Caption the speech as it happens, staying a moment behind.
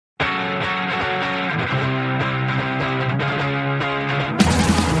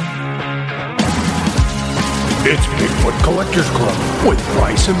It's Bigfoot Collectors Club with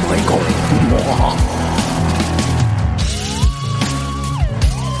Bryce and Michael.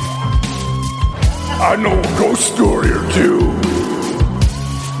 I know a ghost story or two.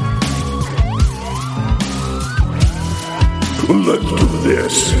 Let's do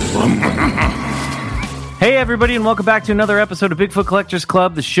this. Hey, everybody, and welcome back to another episode of Bigfoot Collectors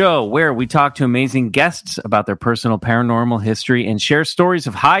Club, the show where we talk to amazing guests about their personal paranormal history and share stories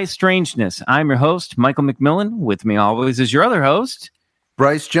of high strangeness. I'm your host, Michael McMillan. With me always is your other host,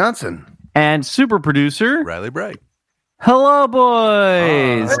 Bryce Johnson. And super producer, Riley Bright. Hello,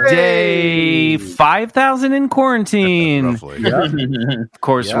 boys. Day 5,000 in quarantine. Roughly. Of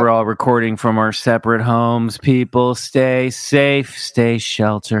course, we're all recording from our separate homes. People, stay safe, stay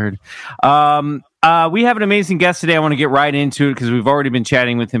sheltered. We have an amazing guest today. I want to get right into it because we've already been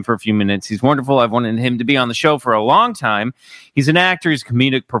chatting with him for a few minutes. He's wonderful. I've wanted him to be on the show for a long time. He's an actor, he's a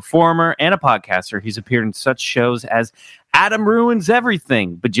comedic performer, and a podcaster. He's appeared in such shows as Adam Ruins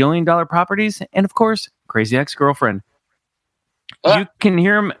Everything, Bajillion Dollar Properties, and of course, Crazy Ex-Girlfriend. You can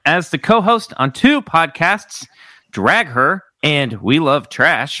hear him as the co-host on two podcasts, Drag Her and We Love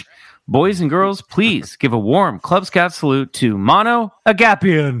Trash. Boys and girls, please give a warm Club Scout salute to Mano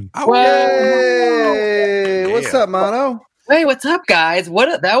Agapion. Hey, what's up, Mano? Hey, what's up, guys?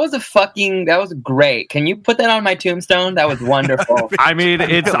 That was great. Can you put that on my tombstone? That was wonderful. I mean,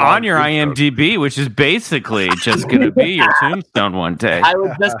 it's on your IMDb, which is basically just going to be your tombstone one day. I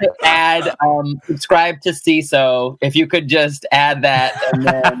was just to add, subscribe to CISO. If you could just add that, and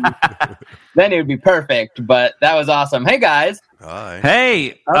then it would be perfect. But that was awesome. Hey, guys. Hi.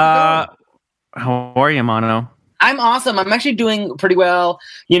 Hey, how are you, Mano? I'm awesome. I'm actually doing pretty well,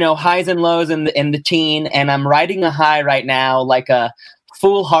 highs and lows in the teen, and I'm riding a high right now like a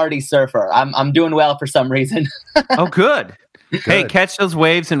foolhardy surfer. I'm doing well for some reason. Oh, good. Hey, catch those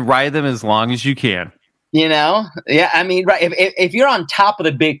waves and ride them as long as you can. Yeah, I mean, right. If you're on top of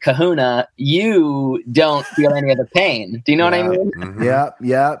the big kahuna, you don't feel any of the pain. Do you know what I mean? Mm-hmm.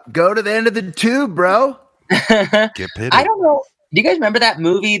 Yeah. Go to the end of the tube, bro. Get pitted. I don't know. Do you guys remember that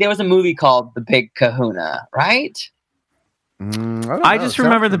movie? There was a movie called The Big Kahuna, right? I just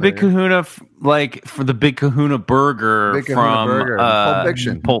remember the Big Kahuna, for the Big Kahuna burger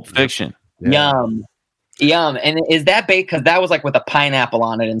from Pulp Fiction. Yeah. Yum. And is that baked? Because that was like with a pineapple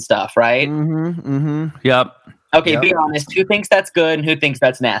on it and stuff, right? Yep. Okay, be honest. Who thinks that's good and who thinks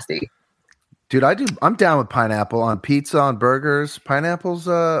that's nasty? Dude, I'm down with pineapple on pizza, on burgers. Pineapple's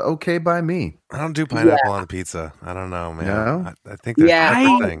okay by me. I don't do pineapple on pizza. I don't know, man. No? I think there's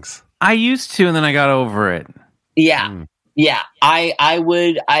different things. I used to, and then I got over it. Yeah. Yeah. I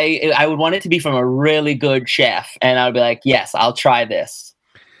would want it to be from a really good chef, and I would be like, yes, I'll try this.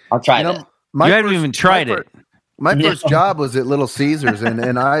 This. You haven't even tried it. My first job was at Little Caesars,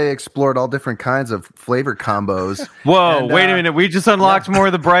 and I explored all different kinds of flavor combos. Whoa, wait a minute. We just unlocked more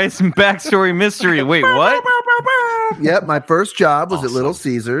of the Bryson backstory mystery. Wait, what? Yep, my first job was at Little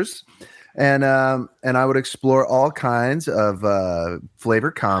Caesars, and I would explore all kinds of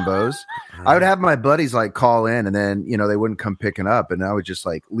flavor combos. I would have my buddies call in, and then they wouldn't come picking up, and I would just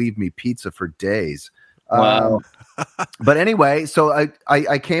leave me pizza for days. Wow. But anyway, so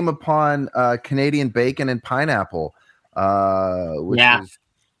I came upon Canadian bacon and pineapple,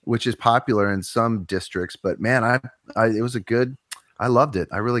 which is popular in some districts. But man, it was I loved it.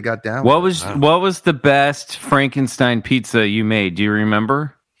 I really got down. What was the best Frankenstein pizza you made? Do you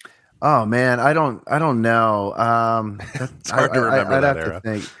remember? Oh man, I don't know. It's hard to remember that era. To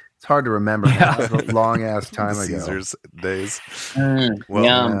think. It's hard to remember. Yeah. That was a long ass time ago. Caesar's days. I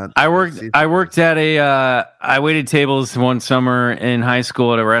worked at I waited tables one summer in high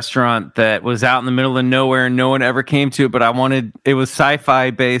school at a restaurant that was out in the middle of nowhere and no one ever came to it, but it was sci-fi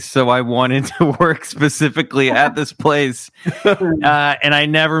based, so I wanted to work specifically at this place. And I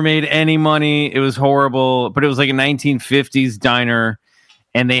never made any money. It was horrible, but it was like a 1950s diner,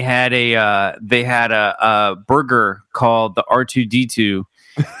 and they had a burger called the R2D2.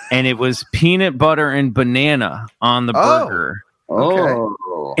 And it was peanut butter and banana on the burger.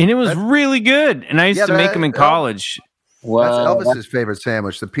 Okay. And it was really good. And I used to make them in college. Well, that's Elvis's favorite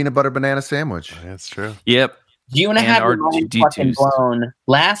sandwich, the peanut butter banana sandwich. That's true. Yep. Do you want to have your mind fucking blown?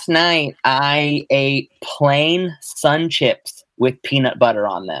 Last night, I ate plain sun chips with peanut butter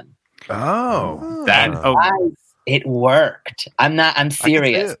on them. It worked. I'm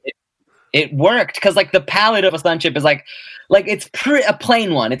serious. It worked because the palate of a sun chip is like it's a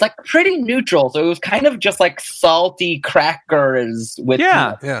plain one. It's pretty neutral. So it was kind of just salty crackers with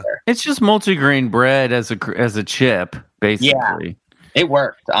peanut butter. It's just multigrain bread as a chip, basically. Yeah, it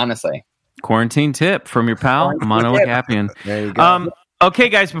worked, honestly. Quarantine tip from your pal Mano Agapion. There you go. Okay,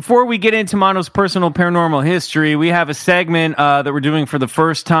 guys, before we get into Mano's personal paranormal history, we have a segment that we're doing for the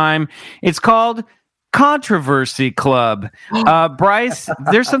first time. It's called Controversy Club. Bryce,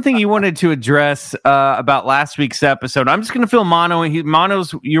 there's something you wanted to address about last week's episode. I'm just going to fill Mano.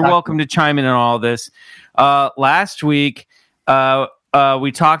 You're welcome to chime in on all this. Last week,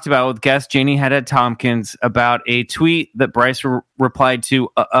 we talked about with guest Janie Haddad Tompkins about a tweet that Bryce replied to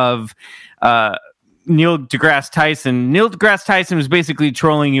of Neil deGrasse Tyson. Neil deGrasse Tyson was basically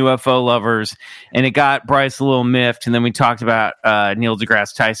trolling UFO lovers, and it got Bryce a little miffed. And then we talked about Neil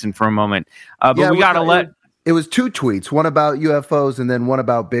deGrasse Tyson for a moment. It was two tweets, one about UFOs and then one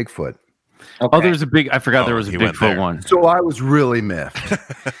about Bigfoot. Okay. Oh, there's a big. I forgot there was a Bigfoot one. So I was really miffed.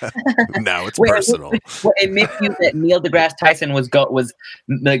 Now it's personal. It made you that Neil deGrasse Tyson was going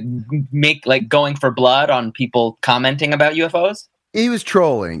for blood on people commenting about UFOs. He was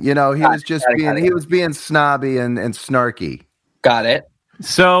trolling. He was just being snobby and snarky. Got it.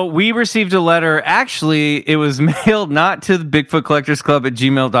 So we received a letter. Actually, it was mailed not to the Bigfoot Collectors Club at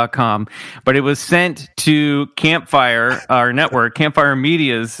gmail.com, but it was sent to Campfire, our network, Campfire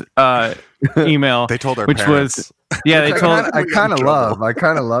Media's email. They told our which parents. They told. I kind of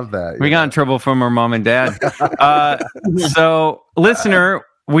love that. We got in trouble from our mom and dad. So, listener,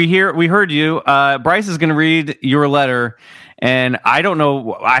 we heard you. Bryce is going to read your letter. And I don't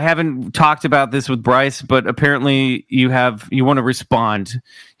know, I haven't talked about this with Bryce, but apparently you want to respond.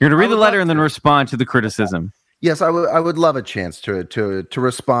 You're going to read the letter and then respond to the criticism. Yes, I would love a chance to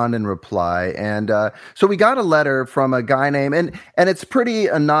respond and reply. And so we got a letter from a guy named, and it's pretty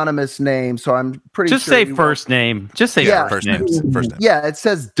anonymous name, so I'm pretty just sure say first name. Just say first name. Yeah, it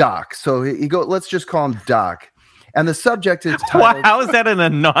says Doc. So let's just call him Doc. And the subject is titled... Wow, how is that an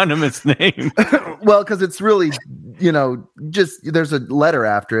anonymous name? Well, because it's really, just there's a letter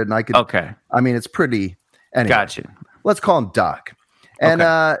after it, and I could... Okay. I mean, it's pretty... Anyway, gotcha. Let's call him Doc. And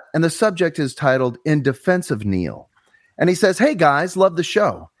and the subject is titled In Defense of Neil. And he says, hey, guys, love the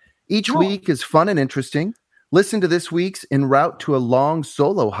show. Each week is fun and interesting. Listen to this week's en route to a long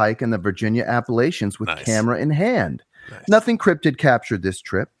solo hike in the Virginia Appalachians with camera in hand. Nice. Nothing cryptid captured this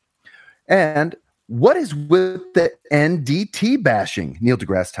trip. And... what is with the NDT bashing, Neil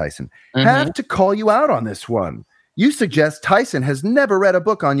deGrasse Tyson? Mm-hmm. Have to call you out on this one. You suggest Tyson has never read a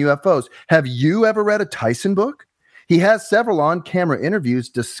book on UFOs. Have you ever read a Tyson book? He has several on-camera interviews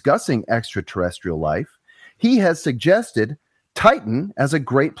discussing extraterrestrial life. He has suggested Titan as a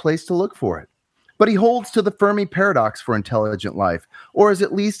great place to look for it. But he holds to the Fermi paradox for intelligent life, or is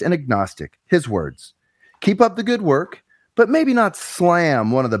at least an agnostic. His words. Keep up the good work, but maybe not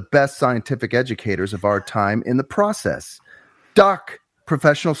slam one of the best scientific educators of our time in the process. Doc,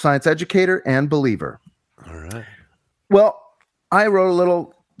 professional science educator and believer. All right. Well, I wrote a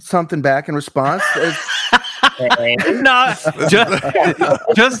little something back in response. No,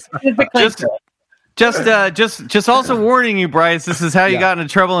 just also warning you, Bryce. This is how you got into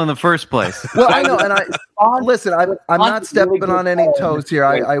trouble in the first place. Well, I know, and listen. I'm not stepping on any toes here.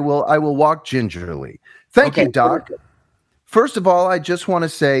 I will walk gingerly. Thank you, Doc. First of all, I just want to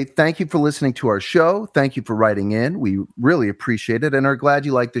say thank you for listening to our show. Thank you for writing in. We really appreciate it and are glad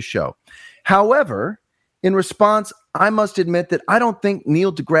you like the show. However, in response, I must admit that I don't think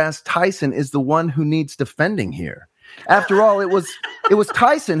Neil deGrasse Tyson is the one who needs defending here. After all, it was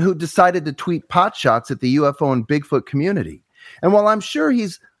Tyson who decided to tweet pot shots at the UFO and Bigfoot community. And while I'm sure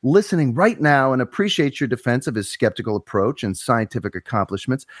he's listening right now and appreciates your defense of his skeptical approach and scientific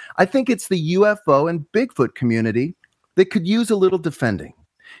accomplishments, I think it's the UFO and Bigfoot community that could use a little defending.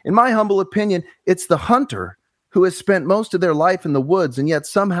 In my humble opinion, it's the hunter who has spent most of their life in the woods and yet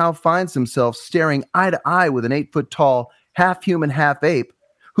somehow finds himself staring eye to eye with an 8-foot-tall, half-human, half-ape,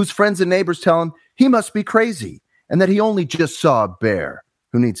 whose friends and neighbors tell him he must be crazy and that he only just saw a bear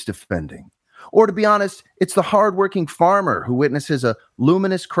who needs defending. Or to be honest, it's the hardworking farmer who witnesses a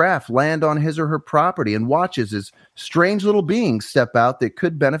luminous craft land on his or her property and watches as strange little beings step out that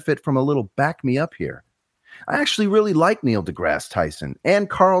could benefit from a little back me up here. I actually really like Neil deGrasse Tyson and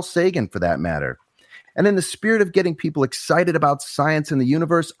Carl Sagan for that matter. And in the spirit of getting people excited about science and the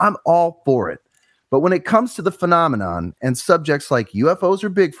universe, I'm all for it. But when it comes to the phenomenon and subjects like UFOs or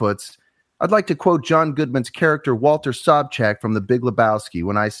Bigfoots, I'd like to quote John Goodman's character Walter Sobchak from The Big Lebowski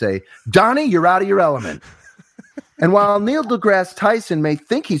when I say, Donnie, you're out of your element. And while Neil deGrasse Tyson may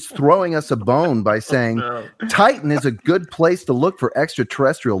think he's throwing us a bone by saying Titan is a good place to look for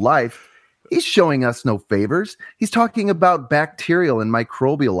extraterrestrial life, he's showing us no favors. He's talking about bacterial and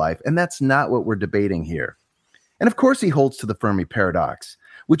microbial life, and that's not what we're debating here. And of course he holds to the Fermi paradox,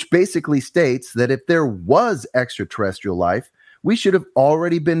 which basically states that if there was extraterrestrial life, we should have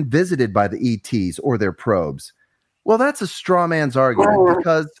already been visited by the ETs or their probes. Well, that's a straw man's argument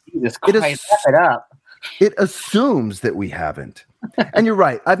because Jesus Christ, wrap it up. It assumes that we haven't. And you're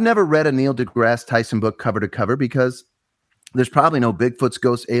right. I've never read a Neil deGrasse Tyson book cover to cover because there's probably no Bigfoots,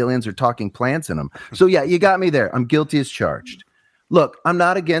 ghosts, aliens, or talking plants in them. So yeah, you got me there. I'm guilty as charged. Look, I'm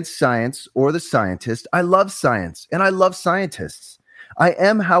not against science or the scientist. I love science and I love scientists. I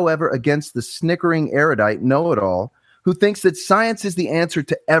am, however, against the snickering erudite know-it-all who thinks that science is the answer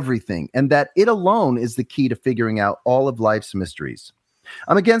to everything and that it alone is the key to figuring out all of life's mysteries.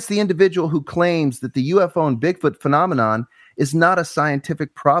 I'm against the individual who claims that the UFO and Bigfoot phenomenon is not a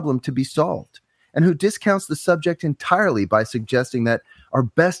scientific problem to be solved, and who discounts the subject entirely by suggesting that our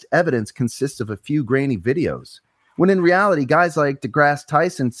best evidence consists of a few grainy videos, when in reality, guys like deGrasse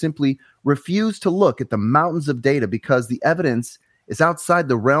Tyson simply refuse to look at the mountains of data because the evidence is outside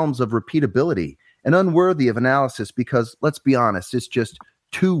the realms of repeatability and unworthy of analysis because, let's be honest, it's just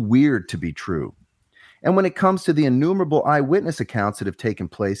too weird to be true. And when it comes to the innumerable eyewitness accounts that have taken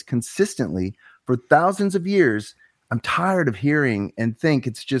place consistently for thousands of years, I'm tired of hearing and think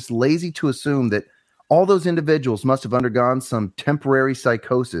it's just lazy to assume that all those individuals must have undergone some temporary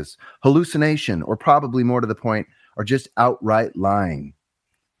psychosis, hallucination, or probably more to the point, are just outright lying.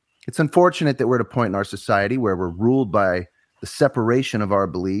 It's unfortunate that we're at a point in our society where we're ruled by the separation of our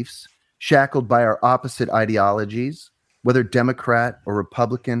beliefs, shackled by our opposite ideologies, whether Democrat or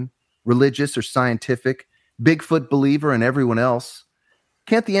Republican, religious or scientific, Bigfoot believer and everyone else.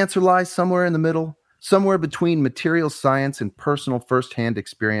 Can't the answer lie somewhere in the middle, somewhere between material science and personal firsthand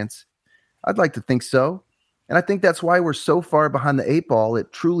experience? I'd like to think so. And I think that's why we're so far behind the eight ball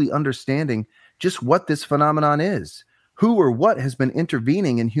at truly understanding just what this phenomenon is, who or what has been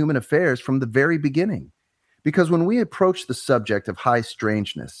intervening in human affairs from the very beginning. Because when we approach the subject of high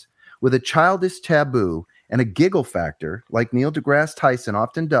strangeness with a childish taboo and a giggle factor, like Neil deGrasse Tyson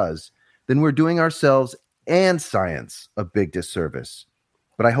often does, then we're doing ourselves and science a big disservice.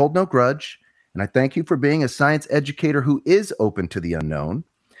 But I hold no grudge, and I thank you for being a science educator who is open to the unknown.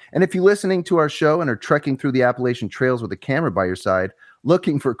 And if you're listening to our show and are trekking through the Appalachian trails with a camera by your side,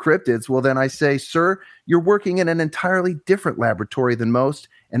 looking for cryptids, well, then I say, sir, you're working in an entirely different laboratory than most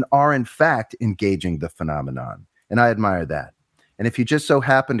and are, in fact, engaging the phenomenon. And I admire that. And if you just so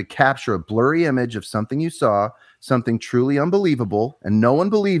happen to capture a blurry image of something you saw, something truly unbelievable, and no one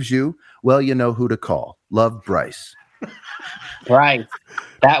believes you, well, you know who to call. Love, Bryce. Right.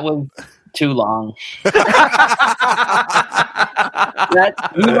 That was too long. You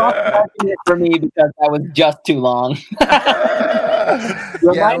lost the argument for me because that was just too long.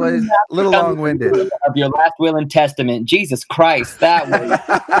 Yeah, it was a little long-winded. Of your last will and testament. Jesus Christ, that was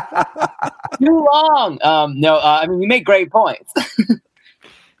too long. I mean, you make great points.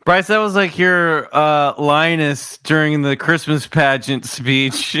 Bryce, that was like your Linus during the Christmas pageant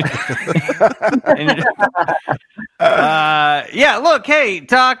speech. Yeah, look, hey,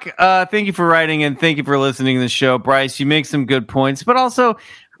 Doc, thank you for writing and thank you for listening to the show. Bryce, you make some good points, but also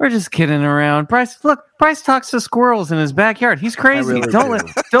we're just kidding around. Bryce talks to squirrels in his backyard. He's crazy. Really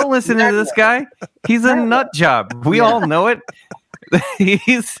don't listen to this guy. He's a nut job. We all know it. He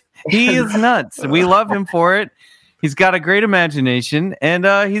is nuts. We love him for it. He's got a great imagination, and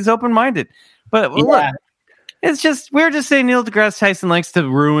he's open-minded. But look, we're just saying Neil deGrasse Tyson likes to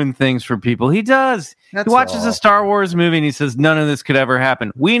ruin things for people. He does. He watches a Star Wars movie, and he says, none of this could ever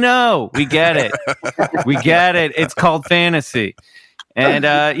happen. We know. We get it. We get it. It's called fantasy. And,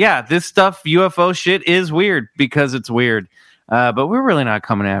 this stuff, UFO shit, is weird because it's weird. But we're really not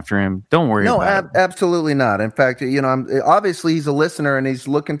coming after him. Don't worry about it. Absolutely not. In fact, obviously he's a listener and he's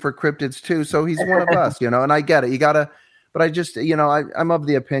looking for cryptids too. So he's one of us, and I get it. But I just, I'm of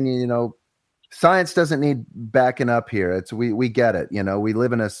the opinion, science doesn't need backing up here. We get it. We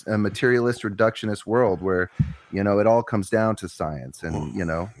live in a materialist reductionist world where, it all comes down to science and,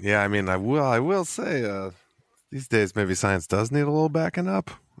 Yeah, I mean, I will say these days maybe science does need a little backing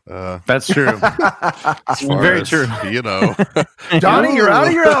up. That's true. Very true. Donnie, you're out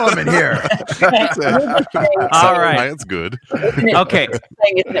of your element here. All right, that's good. Okay,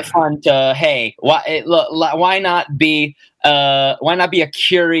 isn't it fun to why not be a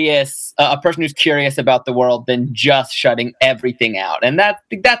curious a person who's curious about the world than just shutting everything out, and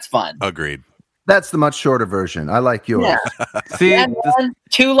that's fun. Agreed. That's the much shorter version. I like yours. Yeah. See,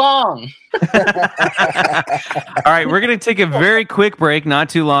 too long. All right, we're going to take a very quick break, not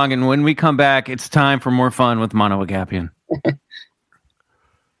too long, and when we come back, it's time for more fun with Mano Agapion.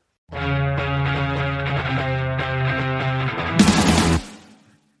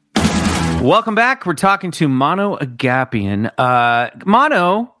 Welcome back. We're talking to Mano Agapion.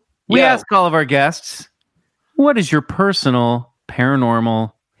 Mano, we ask all of our guests, what is your personal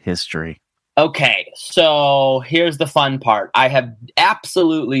paranormal history? Okay, so here's the fun part. I have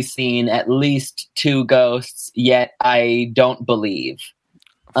absolutely seen at least 2 ghosts, yet I don't believe.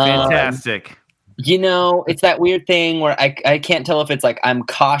 Fantastic. It's that weird thing where I can't tell if it's like I'm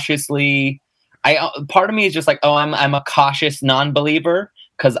cautiously. Part of me is just like, oh, I'm a cautious non-believer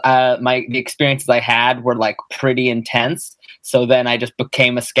because the experiences I had were like pretty intense. So then I just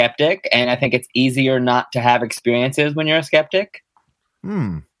became a skeptic, and I think it's easier not to have experiences when you're a skeptic.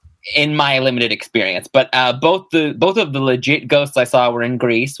 In my limited experience, but both of the legit ghosts I saw were in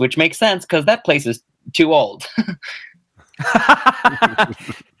Greece, which makes sense because that place is too old.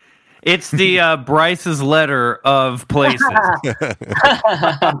 It's the Bryce's letter of places.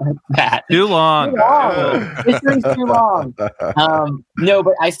 Too long. History's too long. No,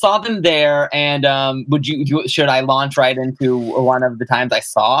 but I saw them there, and should I launch right into one of the times I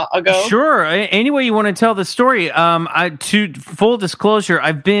saw a ghost? Sure. Any way you want to tell the story. To full disclosure,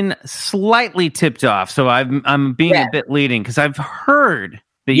 I've been slightly tipped off, so I'm being a bit leading because I've heard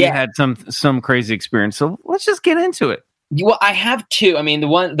that you had some crazy experience. So let's just get into it. Well, I have 2. I mean, the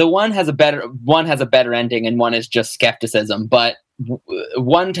one has a better ending, and one is just skepticism. But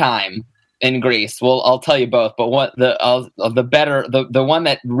one time in Greece, well, I'll tell you both. But the one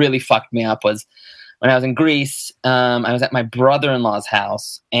that really fucked me up was when I was in Greece. I was at my brother-in-law's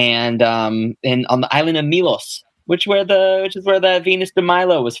house, and on the island of Milos, which is where the Venus de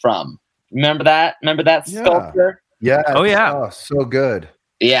Milo was from. Remember that? Remember that sculpture? Yeah. Oh yeah. Oh, so good.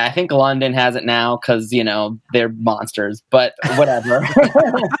 Yeah, I think London has it now because, they're monsters, but whatever.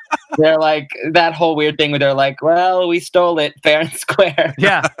 They're like that whole weird thing where they're like, well, we stole it fair and square.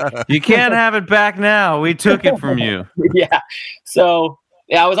 Yeah, you can't have it back now. We took it from you. Yeah. So,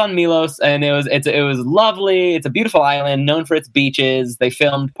 I was on Milos, and it was lovely. It's a beautiful island known for its beaches. They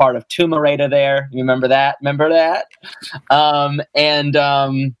filmed part of Tumareda there. You remember that?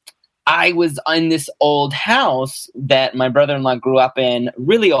 I was in this old house that my brother-in-law grew up in,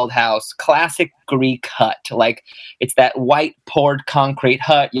 really old house, classic Greek hut. Like, it's that white poured concrete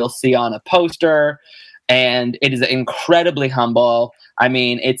hut you'll see on a poster, and it is incredibly humble. I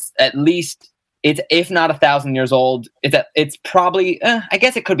mean, it's if not 1,000 years old, it's probably, I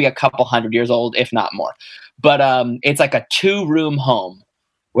guess it could be a couple hundred years old, if not more. But it's like a 2-room home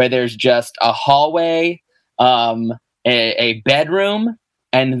where there's just a hallway, a bedroom,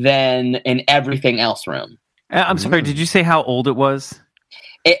 and then an everything else room. I'm sorry, did you say how old it was?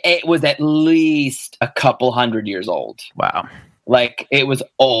 It was at least a couple hundred years old. Wow. Like, it was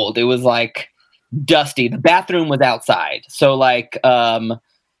old. It was like dusty. The bathroom was outside. So like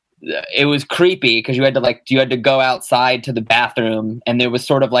it was creepy because you had to go outside to the bathroom, and there was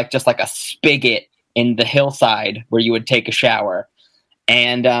sort of like just like a spigot in the hillside where you would take a shower.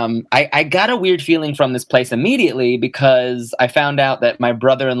 And I got a weird feeling from this place immediately because I found out that my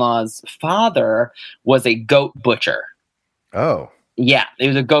brother-in-law's father was a goat butcher. Oh. Yeah, he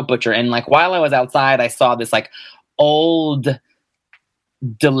was a goat butcher. And like while I was outside, I saw this like old,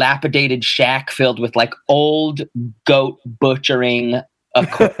 dilapidated shack filled with like old goat butchering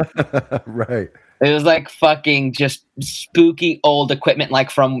equipment. Right. It was like fucking just spooky old equipment, like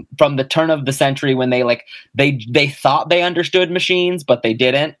from the turn of the century when they thought they understood machines, but they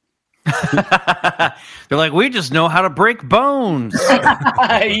didn't. They're like, we just know how to break bones.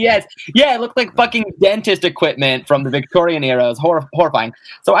 Yes. Yeah, it looked like fucking dentist equipment from the Victorian era. It was horrifying.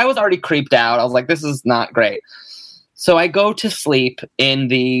 So I was already creeped out. I was like, this is not great. So I go to sleep in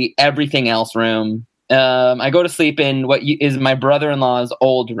the everything else room. I go to sleep in what is my brother-in-law's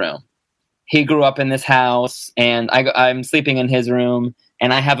old room. He grew up in this house, and I'm sleeping in his room,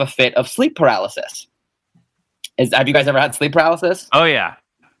 and I have a fit of sleep paralysis. Have you guys ever had sleep paralysis? Oh, yeah.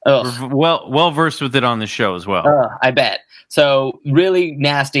 Ugh. We're well versed with it on the show as well. I bet. So really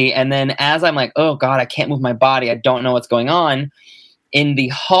nasty. And then as I'm like, oh, God, I can't move my body. I don't know what's going on. In the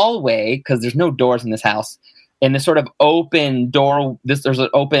hallway, because there's no doors in this house, in this sort of open door, there's an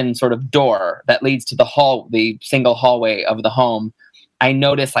open sort of door that leads to the single hallway of the home. I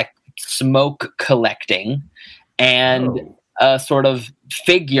notice like smoke collecting, and a sort of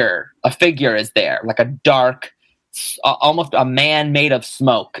figure is there, like a dark, almost a man made of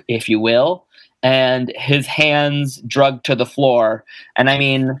smoke, if you will, and his hands drugged to the floor. And I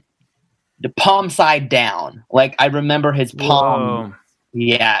mean, the palm side down. Like, I remember his palm. Whoa.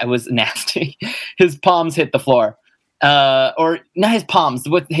 Yeah, it was nasty. His palms hit the floor. Or not his palms,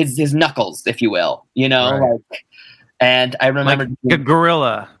 with his knuckles, if you will, right. And I remember like a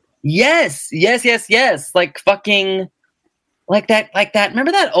gorilla. Yes. Like fucking, like that.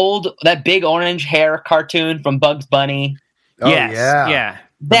 Remember that big orange hair cartoon from Bugs Bunny? Oh, yes, yeah.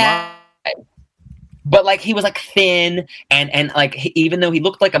 That. but like he was like thin and like even though he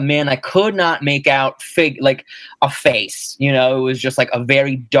looked like a man, I could not make out like a face. You know, it was just like a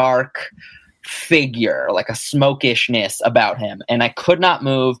very dark figure, like a smokishness about him, and I could not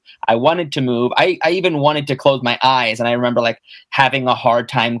move. I wanted to move. I even wanted to close my eyes, and I remember like having a hard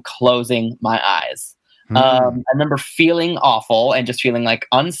time closing my eyes. I remember feeling awful and just feeling like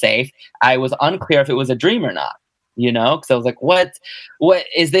unsafe. I was unclear if it was a dream or not, you know, because I was like, what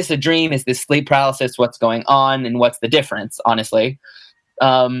is this a dream? Is this sleep paralysis? What's going on? And what's the difference? Honestly,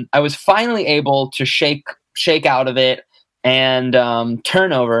 I was finally able to shake out of it and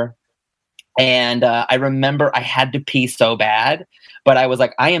turn over. And I remember I had to pee so bad, but I was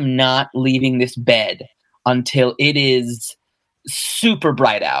like, I am not leaving this bed until it is super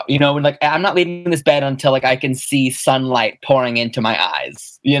bright out, you know, and like I'm not leaving this bed until like I can see sunlight pouring into my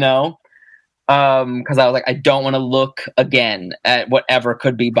eyes, you know, because I was like, I don't want to look again at whatever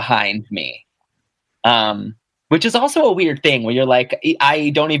could be behind me, which is also a weird thing where you're like,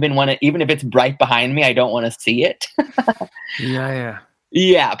 I don't even want to, even if it's bright behind me, I don't want to see it.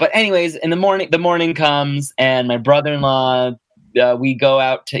 Yeah. But anyways, in the morning comes, and my brother-in-law, we go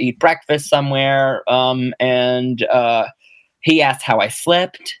out to eat breakfast somewhere, and he asked how I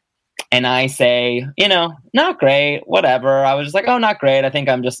slept, and I say, you know, not great, whatever. I was just like, oh, not great. I think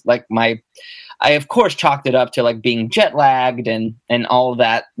I'm just like I of course chalked it up to like being jet lagged and all of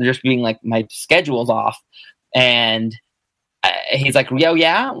that, just being like my schedule's off. And he's like, yo,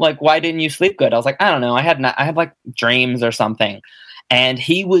 yeah, like, why didn't you sleep good? I was like, I don't know. I had like dreams or something. And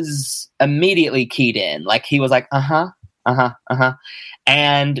he was immediately keyed in. Like he was like,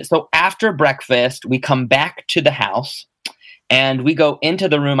 And so after breakfast, we come back to the house. And we go into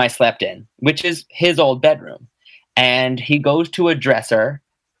the room I slept in, which is his old bedroom. And he goes to a dresser.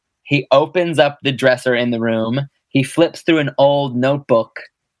 He opens up the dresser in the room. He flips through an old notebook.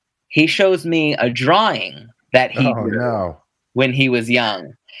 He shows me a drawing that he drew when he was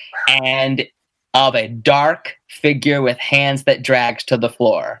young, and of a dark figure with hands that drags to the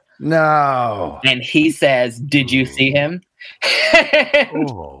floor. No. And he says, "Did you see him?"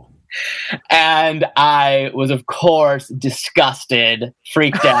 And I was, of course, disgusted,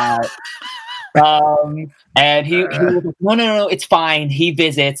 freaked out. And he was like, no, it's fine. He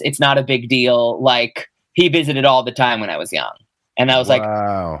visits. It's not a big deal. Like, he visited all the time when I was young. And I was like,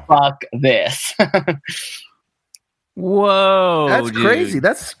 fuck this. Whoa. That's crazy.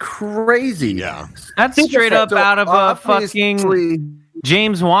 That's crazy. Yeah. That's straight up out of a fucking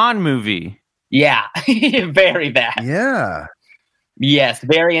James Wan movie. Yeah. Very bad. Yeah. Yes,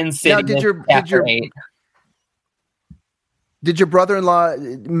 very insidious. Now, did your brother-in-law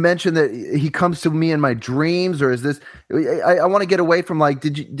mention that he comes to me in my dreams, or is this? I want to get away from like.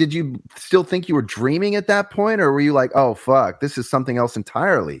 Did you still think you were dreaming at that point, or were you like, oh fuck, this is something else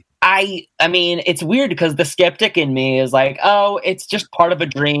entirely? I mean, it's weird because the skeptic in me is like, oh, it's just part of a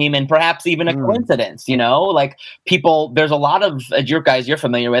dream and perhaps even a coincidence. You know, like people. There's a lot of you're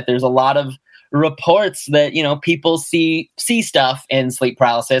familiar with. There's a lot of reports that, you know, people see stuff in sleep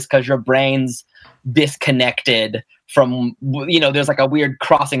paralysis because your brain's disconnected from, you know, there's like a weird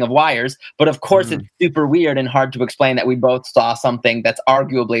crossing of wires. But of course, it's super weird and hard to explain that we both saw something that's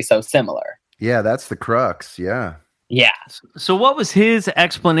arguably so similar. Yeah, that's the crux. Yeah. Yeah. So what was his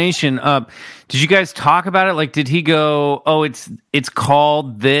explanation? Did you guys talk about it? Like, did he go, oh, it's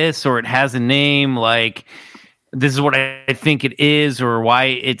called this, or it has a name, like this is what I think it is, or why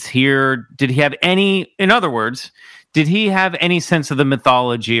it's here? Did he have any, in other words, did he have any sense of the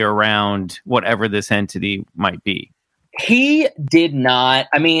mythology around whatever this entity might be? He did not.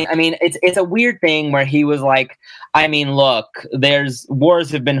 I mean, it's a weird thing where he was like, I mean, look, there's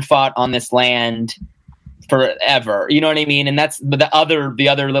wars have been fought on this land forever. You know what I mean? And that's the other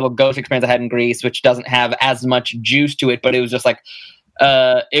little ghost experience I had in Greece, which doesn't have as much juice to it, but it was just like,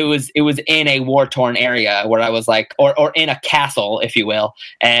 it was in a war-torn area where I was like, or in a castle, if you will.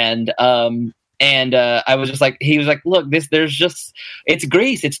 And I was just like, he was like, look, it's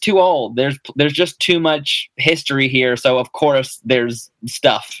Greece. It's too old. There's just too much history here. So of course there's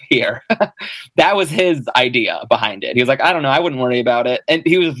stuff here. That was his idea behind it. He was like, I don't know. I wouldn't worry about it. And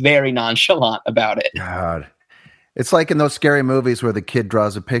he was very nonchalant about it. God. It's like in those scary movies where the kid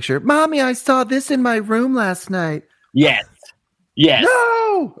draws a picture. Mommy, I saw this in my room last night. Yes.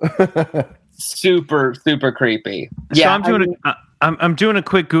 No. Super, super creepy. So I'm doing a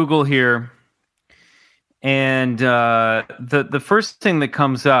quick Google here. And the first thing that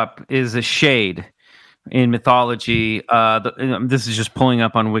comes up is a shade in mythology. This is just pulling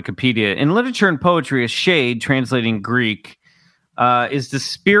up on Wikipedia. In literature and poetry, a shade, translating Greek, is the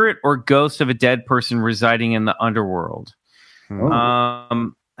spirit or ghost of a dead person residing in the underworld.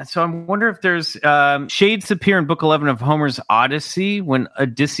 So I wonder if there's shades appear in Book 11 of Homer's Odyssey when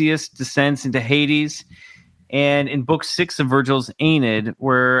Odysseus descends into Hades, and in Book 6 of Virgil's Aeneid,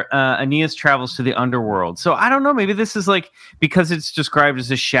 where Aeneas travels to the underworld. So I don't know. Maybe this is like, because it's described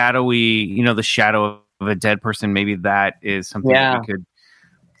as a shadowy, the shadow of a dead person. Maybe that is something that we could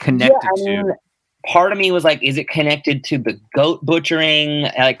connect it to. Part of me was like, is it connected to the goat butchering?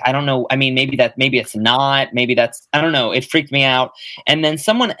 Like, I don't know. I mean, maybe it's not. Maybe that's, I don't know. It freaked me out. And then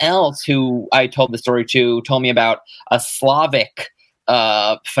someone else who I told the story to told me about a Slavic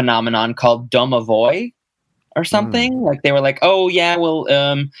phenomenon called domovoi or something. Like they were like, oh yeah, well,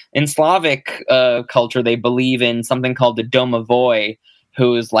 in Slavic culture, they believe in something called the domovoi,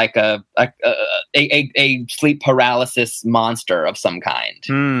 who's like a sleep paralysis monster of some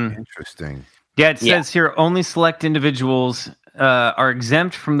kind. Interesting. Yeah, it says here, only select individuals are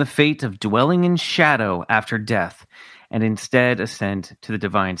exempt from the fate of dwelling in shadow after death and instead ascend to the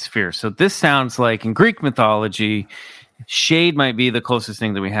divine sphere. So this sounds like in Greek mythology, shade might be the closest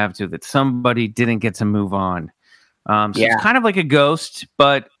thing that we have to that somebody didn't get to move on. It's kind of like a ghost,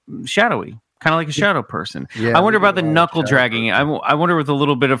 but shadowy, kind of like a shadow person. Yeah, I wonder about the knuckle dragging. I wonder with a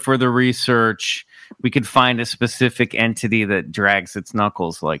little bit of further research, we could find a specific entity that drags its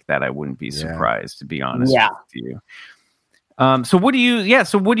knuckles like that. I wouldn't be surprised, to be honest with you. So when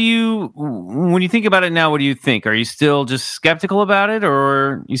you think about it now, what do you think? Are you still just skeptical about it?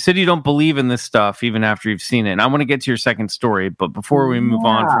 Or you said you don't believe in this stuff even after you've seen it. And I want to get to your second story, but before we move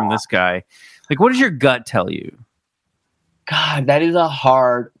on from this guy, like, what does your gut tell you? God, that is a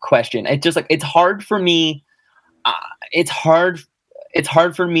hard question. It's just like, it's hard for me. It's hard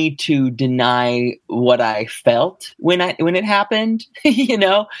for me to deny what I felt when it happened,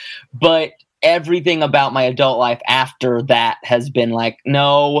 but everything about my adult life after that has been like,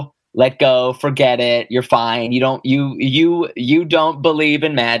 no, let go, forget it. You're fine. You don't believe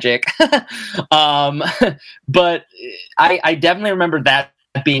in magic. But I definitely remember that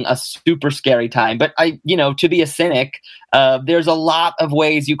being a super scary time, but to be a cynic, there's a lot of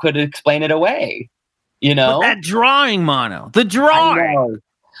ways you could explain it away. But that drawing, Mano, the drawing.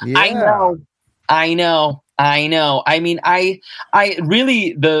 I know. I mean, I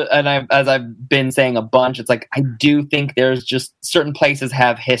really, as I've been saying a bunch, it's like, I do think there's just certain places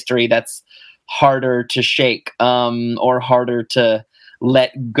have history that's harder to shake, or harder to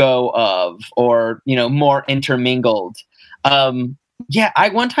let go of, or, more intermingled. I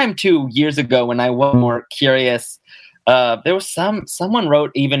one time 2 years ago when I was more curious, there was someone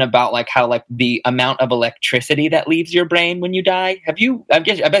wrote even about like how like the amount of electricity that leaves your brain when you die. I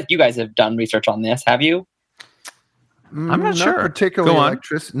bet you guys have done research on this. Have you? I'm not sure. Particularly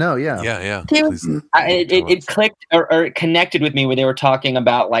electricity. No, yeah. Yeah. It clicked or it connected with me where they were talking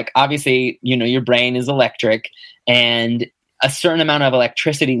about like, obviously, your brain is electric and a certain amount of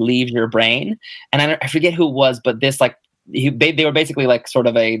electricity leaves your brain. And I forget who it was, but this like, they were basically like sort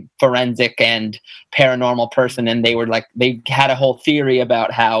of a forensic and paranormal person. And they had a whole theory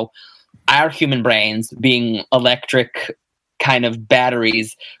about how our human brains, being electric kind of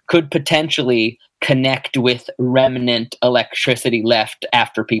batteries, could potentially connect with remnant electricity left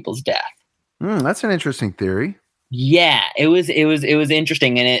after people's death. That's an interesting theory. Yeah, it was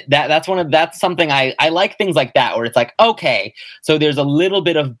interesting, and that's something I like, things like that where it's like, okay, so there's a little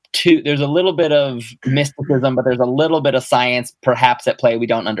bit of mysticism, but there's a little bit of science perhaps at play we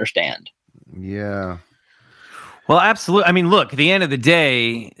don't understand. Yeah. Well, absolutely. I mean, look, at the end of the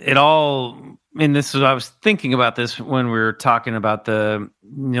day, I was thinking about this when we were talking about the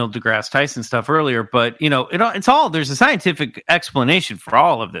Neil deGrasse Tyson stuff earlier, but there's a scientific explanation for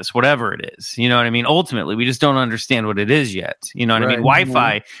all of this, whatever it is. You know what I mean? Ultimately, we just don't understand what it is yet. You know what I mean?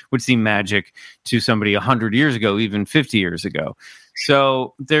 Wi-Fi would seem magic to somebody 100 years ago, even 50 years ago.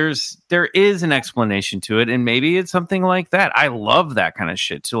 So there is an explanation to it, and maybe it's something like that. I love that kind of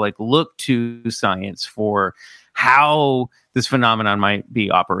shit, to like look to science for how this phenomenon might be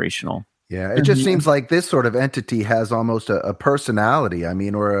operational. Yeah, it just seems like this sort of entity has almost a personality. I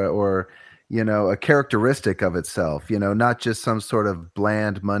mean, or a characteristic of itself. Not just some sort of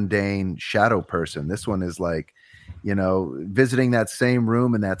bland, mundane shadow person. This one is like, visiting that same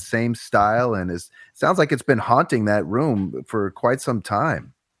room in that same style, and sounds like it's been haunting that room for quite some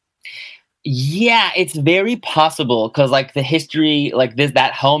time. Yeah, it's very possible because like the history, like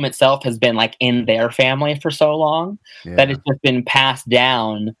that home itself has been like in their family for so long that it's just been passed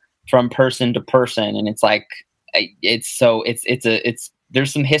down from person to person, and it's like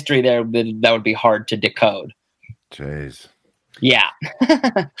there's some history there that would be hard to decode. Jeez. Yeah.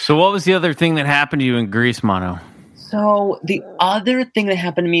 So what was the other thing that happened to you in Greece, Mano? So the other thing that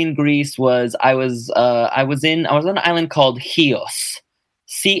happened to me in Greece was I was on an island called Chios.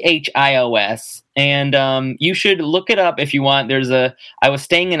 CHIOS, and you should look it up if you want. I was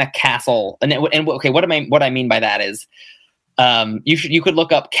staying in a castle, and okay, what I mean by that is, you could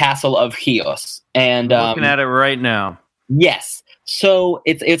look up Castle of Chios, and I'm looking at it right now. Yes, so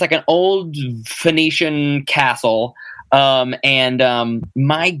it's like an old Phoenician castle, and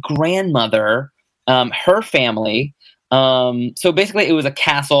my grandmother, her family. So basically, it was a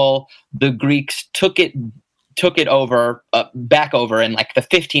castle. The Greeks took it over, back over in like the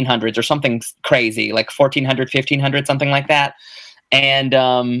 1500s or something crazy, like 1400, 1500, something like that.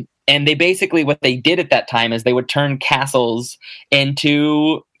 And they basically, what they did at that time is they would turn castles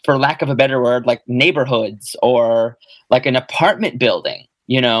into, for lack of a better word, like neighborhoods or like an apartment building,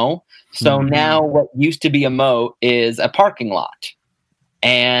 So now what used to be a moat is a parking lot.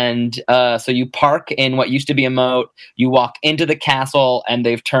 And so you park in what used to be a moat, you walk into the castle, and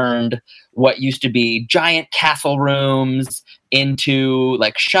they've turned what used to be giant castle rooms into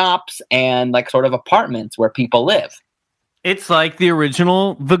like shops and like sort of apartments where people live. It's like the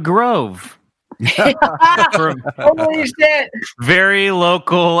original The Grove. Holy shit. Very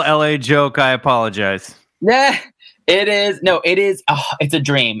local LA joke. I apologize. Yeah, it is. No, it is. Oh, it's a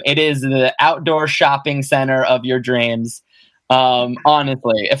dream. It is the outdoor shopping center of your dreams.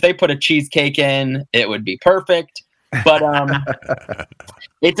 Honestly, if they put a cheesecake in, it would be perfect. But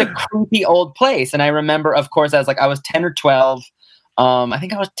it's a creepy old place. And I remember, of course, I was 10 or 12. I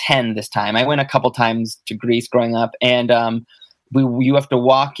think I was 10 this time. I went a couple times to Greece growing up, and you have to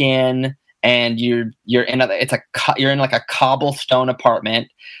walk in, and you're in like a cobblestone apartment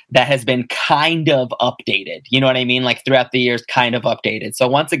that has been kind of updated. You know what I mean? Like throughout the years, kind of updated. So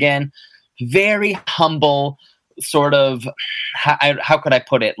once again, very humble. Sort of, how could I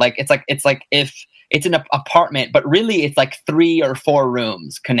put it? Like it's like if it's an apartment, but really it's like 3 or 4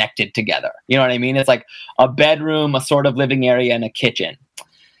 rooms connected together. You know what I mean? It's like a bedroom, a sort of living area, and a kitchen.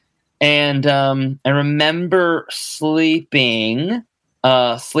 And I remember sleeping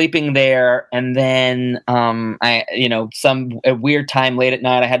there, and then a weird time late at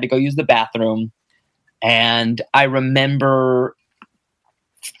night, I had to go use the bathroom, and I remember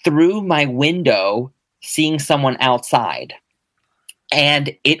through my window seeing someone outside,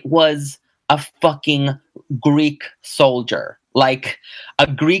 and it was a fucking Greek soldier, like a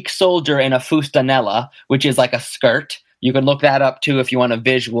Greek soldier in a fustanella, which is like a skirt. You can look that up too if you want a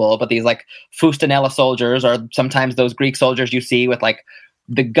visual, but these like fustanella soldiers are sometimes those Greek soldiers you see with like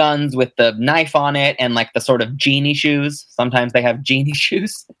the guns with the knife on it and like the sort of genie shoes. Sometimes they have genie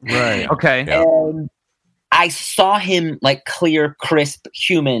shoes. Right. Okay. And I saw him like clear, crisp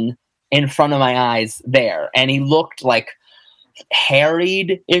human in front of my eyes there. And he looked like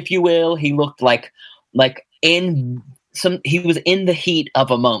harried, if you will. He looked like he was in the heat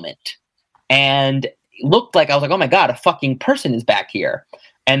of a moment. And looked like, I was like, oh my God, a fucking person is back here.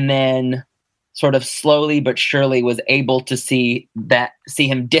 And then sort of slowly but surely was able to see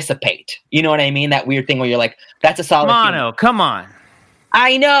him dissipate. You know what I mean? That weird thing where you're like, that's a solid Mano, human. Come on.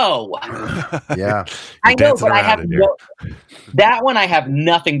 I know. Yeah. I know, but I have that one I have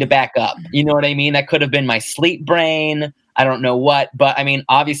nothing to back up. You know what I mean? That could have been my sleep brain. I don't know what, but I mean,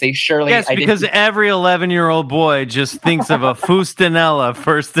 obviously, surely. Yes, because every 11-year-old boy just thinks of a fustanella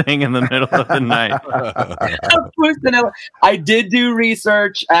first thing in the middle of the night. Fustanella. I did do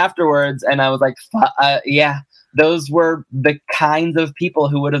research afterwards, and I was like, yeah, those were the kinds of people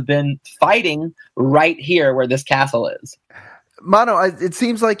who would have been fighting right here where this castle is. Mano, it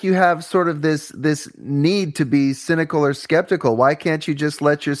seems like you have sort of this need to be cynical or skeptical. Why can't you just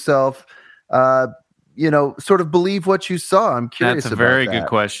let yourself, sort of believe what you saw? I'm curious. That's a very good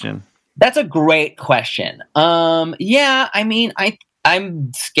question. That's a great question. Yeah, I mean,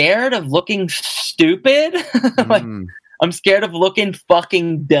 I'm scared of looking stupid. I'm scared of looking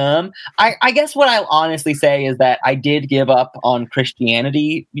fucking dumb. I guess what I'll honestly say is that I did give up on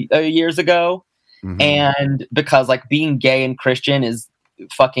Christianity years ago. Mm-hmm. And because like being gay and Christian is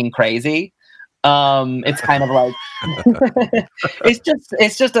fucking crazy. It's kind of like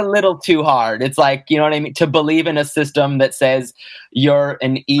it's just a little too hard. It's like, you know what I mean, to believe in a system that says you're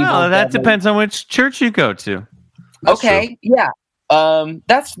an evil. Well, that depends on which church you go to. That's okay, true. Yeah.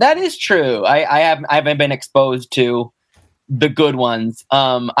 That is true. I haven't been exposed to the good ones.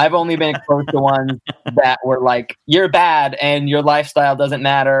 I've only been exposed to ones that were like, you're bad and your lifestyle doesn't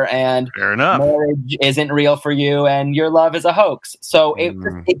matter and fair enough, marriage isn't real for you and your love is a hoax. So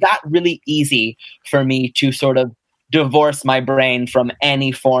it got really easy for me to sort of divorce my brain from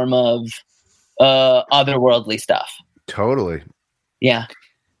any form of otherworldly stuff. Totally. Yeah.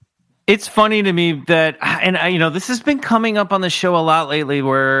 It's funny to me that, and this has been coming up on the show a lot lately,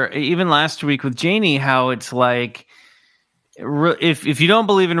 where even last week with Janie, how it's like, if you don't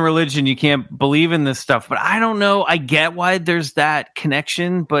believe in religion, you can't believe in this stuff. But I don't know. I get why there's that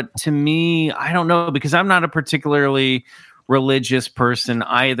connection, but to me, I don't know, because I'm not a particularly religious person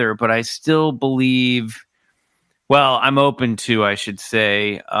either. But I still believe. Well, I'm open to, I should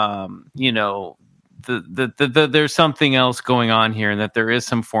say, there's something else going on here, and that there is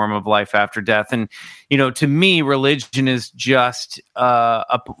some form of life after death. And, to me, religion is just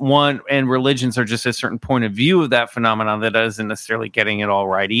one, and religions are just a certain point of view of that phenomenon that isn't necessarily getting it all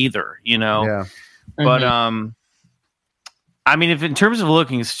right either, Yeah. But, I mean, if in terms of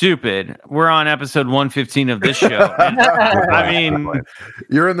looking stupid, we're on episode 115 of this show. I mean,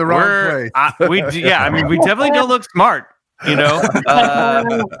 you're in the wrong place. We definitely don't look smart. So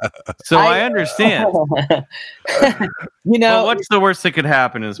I understand. But what's the worst that could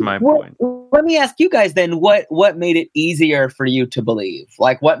happen is my point. Let me ask you guys then, what made it easier for you to believe?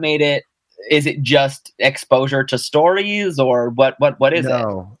 Like, what made it? Is it just exposure to stories, or what is it?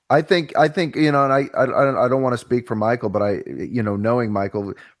 No, I think and I don't want to speak for Michael, but knowing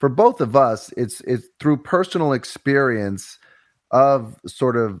Michael, for both of us, it's through personal experience of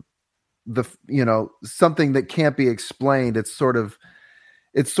sort of the something that can't be explained. It's sort of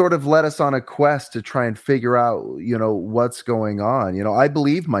led us on a quest to try and figure out what's going on. I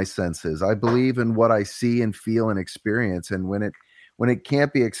believe my senses. I believe in what I see and feel and experience. And when it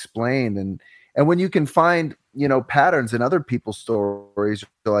can't be explained, and when you can find patterns in other people's stories,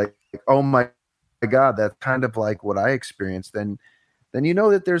 you're like, oh my God, that's kind of like what I experienced, then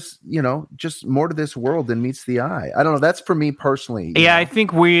that there's just more to this world than meets the eye. I don't know. That's for me personally. Yeah, I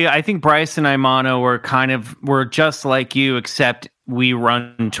think Bryce and I, Mano, we're just like you, except we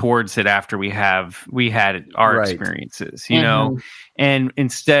run towards it after we had our experiences, and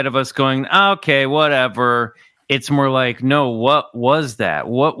instead of us going, okay, whatever, it's more like, no, what was that?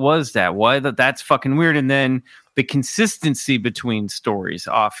 What was that? Why that's fucking weird. And then the consistency between stories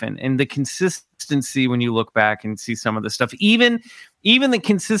often, and the consistency when you look back and see some of the stuff, even the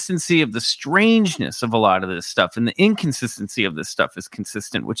consistency of the strangeness of a lot of this stuff, and the inconsistency of this stuff is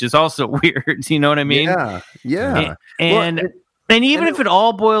consistent, which is also weird. You know what I mean? Yeah. And even if it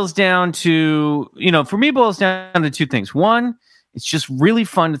all boils down to, for me, boils down to two things. One, it's just really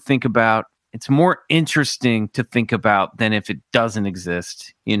fun to think about. It's more interesting to think about than if it doesn't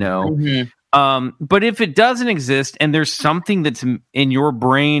exist, But if it doesn't exist, and there's something that's in your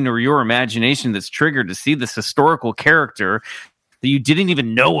brain or your imagination that's triggered to see this historical character that you didn't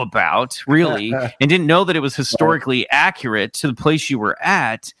even know about, really, and didn't know that it was historically accurate to the place you were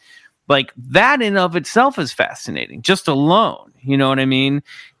at, like that in of itself is fascinating, just alone. You know what I mean?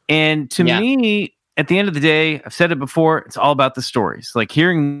 And to me, at the end of the day, I've said it before, it's all about the stories. Like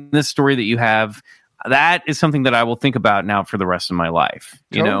hearing this story that you have, that is something that I will think about now for the rest of my life.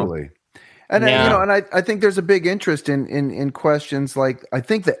 Totally. And I think there's a big interest in questions like I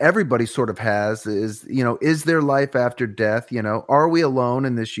think that everybody sort of has is there life after death? Are we alone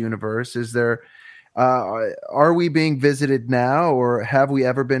in this universe? Is there are we being visited now, or have we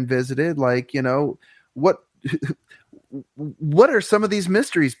ever been visited? Like, what are some of these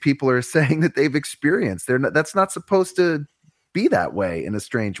mysteries people are saying that they've experienced? That's not supposed to be that way, in a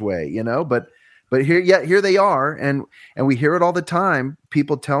strange way, but here they are, and we hear it all the time.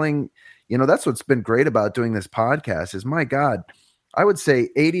 People telling, that's what's been great about doing this podcast is, my God, I would say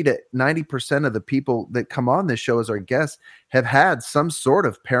 80 to 90% of the people that come on this show as our guests have had some sort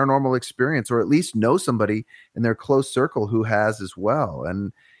of paranormal experience, or at least know somebody in their close circle who has as well.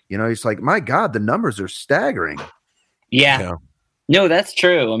 And it's like, my God, the numbers are staggering. Yeah. No, that's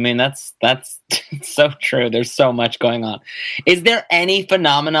true. I mean, that's so true. There's so much going on. Is there any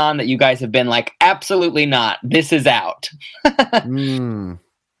phenomenon that you guys have been like, absolutely not, this is out?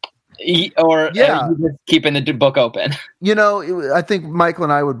 Or are you just keeping the book open? I think Michael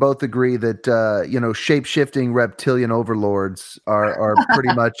and I would both agree that shape-shifting reptilian overlords are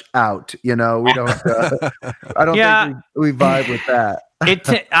pretty much out. We don't. I don't think we vibe with that.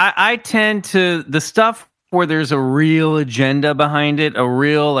 I tend to the stuff where there's a real agenda behind it, a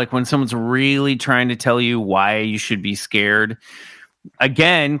real, like when someone's really trying to tell you why you should be scared.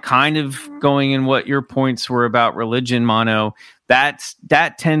 Again, kind of going in what your points were about religion, Mano. That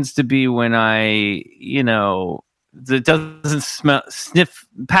tends to be when it doesn't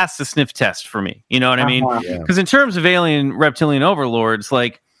pass the sniff test for me. You know what I mean? Because in terms of alien reptilian overlords,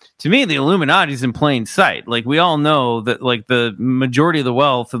 like, to me, the Illuminati's in plain sight. Like, we all know that, like, the majority of the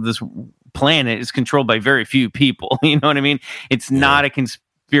wealth of this planet is controlled by very few people. You know what I mean? It's not a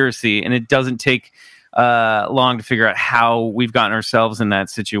conspiracy, and it doesn't take long to figure out how we've gotten ourselves in that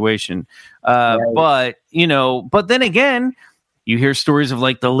situation. But then again, you hear stories of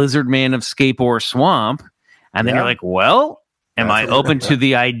like the lizard man of Scapor Swamp, and then you're like, well, Am I open to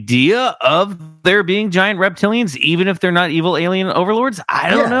the idea of there being giant reptilians, even if they're not evil alien overlords? I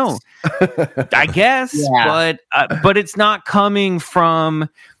don't know. I guess, but it's not coming from.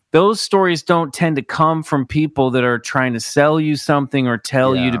 Those stories don't tend to come from people that are trying to sell you something or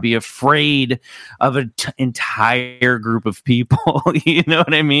tell you to be afraid of an entire group of people. You know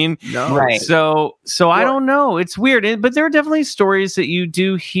what I mean? No. Right. So I don't know. It's weird, but there are definitely stories that you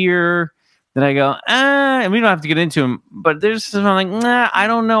do hear that I go, and we don't have to get into them, but there's something like, nah, I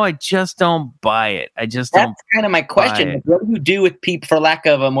don't know. I just don't buy it. That's kind of my question. What do you do with people, for lack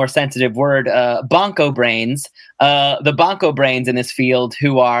of a more sensitive word, bonko brains, the bonko brains in this field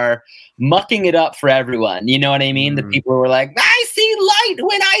who are mucking it up for everyone? You know what I mean? The people who are like, I see light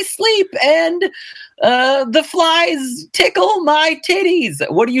when I sleep and the flies tickle my titties.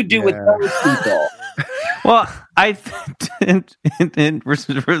 What do you do with those people? Well,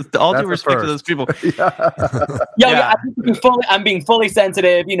 with all due respect to those people. I'm being fully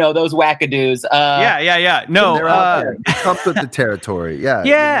sensitive. You know, those wackadoos. No, it comes with the territory.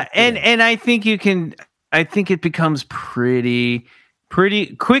 Yeah. And I think it becomes pretty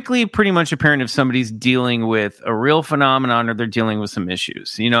quickly pretty much apparent if somebody's dealing with a real phenomenon or they're dealing with some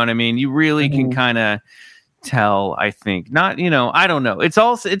issues. You know what I mean? You really can kind of tell, I think. Not, I don't know. It's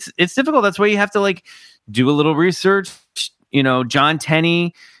difficult. That's why you have to like do a little research. John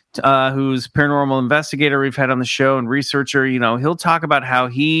Tenney, who's paranormal investigator we've had on the show and researcher, he'll talk about how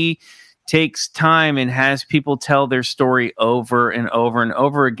he takes time and has people tell their story over and over and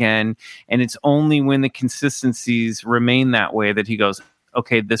over again. And it's only when the consistencies remain that way that he goes,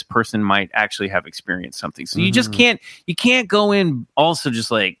 okay, this person might actually have experienced something. So you just can't go in also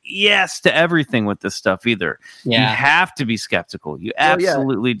just like yes to everything with this stuff either. You have to be skeptical. You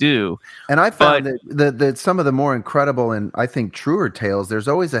absolutely do. And I found that some of the more incredible and I think truer tales, there's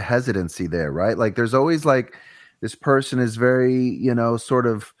always a hesitancy there, right? Like there's always like this person is very, sort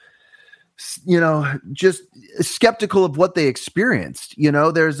of, just skeptical of what they experienced.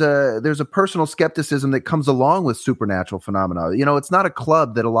 There's a personal skepticism that comes along with supernatural phenomena. It's not a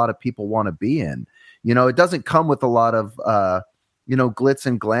club that a lot of people want to be in. It doesn't come with a lot of, glitz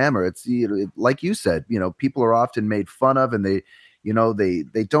and glamour. It's like you said, people are often made fun of and they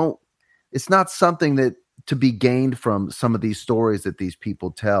don't, it's not something that to be gained from some of these stories that these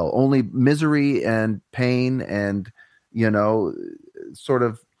people tell. Only misery and pain and, sort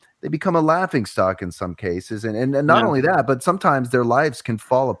of, they become a laughingstock in some cases. And not only that, but sometimes their lives can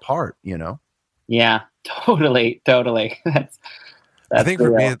fall apart, Yeah, totally. That's I think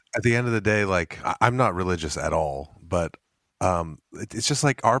for me, at the end of the day, like I'm not religious at all, but it's just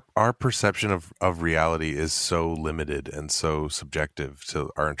like our perception of reality is so limited and so subjective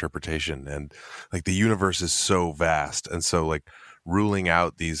to our interpretation. And like the universe is so vast. And so like ruling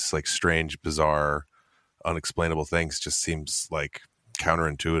out these like strange, bizarre, unexplainable things just seems like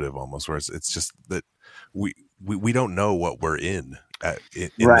counterintuitive almost, where it's just that we don't know what we're in this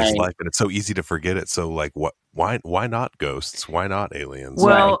life, and it's so easy to forget it. So like why not ghosts? Why not aliens?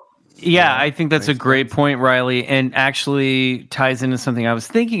 Well, I think that's a great point, Riley, and actually ties into something I was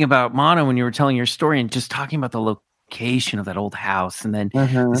thinking about, Mano, when you were telling your story and just talking about the location of that old house and then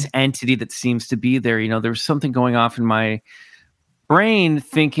this entity that seems to be there. There was something going off in my brain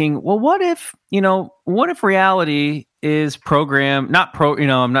thinking, well, what if reality is programmed,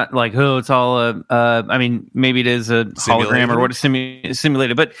 I'm not like, it's all I mean, maybe it is a hologram or what is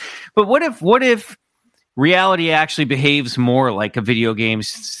simulated, but what if reality actually behaves more like a video game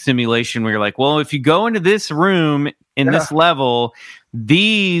simulation where you're like, well, if you go into this room in this level,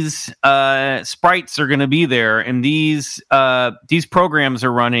 these sprites are going to be there and these programs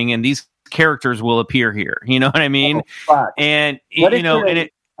are running and these characters will appear here. You know what I mean? And what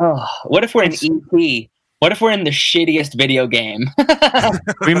if we're in EP? What if we're in the shittiest video game?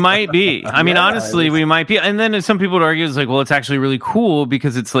 We might be. I mean, honestly, we might be. And then some people would argue it's like, well, it's actually really cool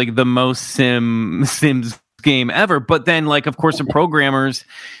because it's like the most Sims game ever. But then, like, of course, the programmers,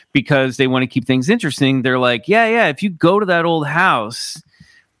 because they want to keep things interesting, they're like, yeah, if you go to that old house,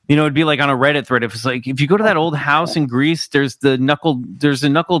 it'd be like on a Reddit thread. If it's like, if you go to that old house in Greece, there's a knuckle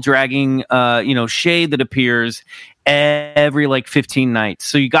dragging, shade that appears every like 15 nights.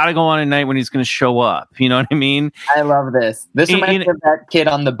 So you got to go on a night when he's going to show up. You know what I mean? I love this. This reminds me of that kid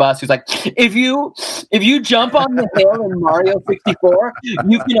on the bus who's like, if you jump on the hill in Mario 64,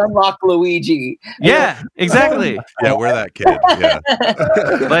 you can unlock Luigi. Yeah, exactly. Yeah, we're that kid. Yeah.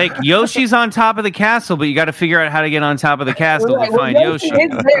 Like Yoshi's on top of the castle, but you got to figure out how to get on top of the castle to find Yoshi.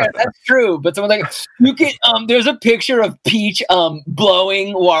 It's there. That's true. But someone's like, you can. There's a picture of Peach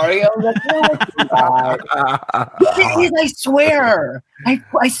blowing Wario. I swear.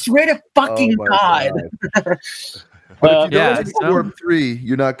 I swear to fucking God. But if you Yeah, don't take so- warp 3,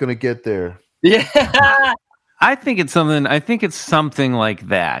 you're not going to get there. Yeah. I think it's something like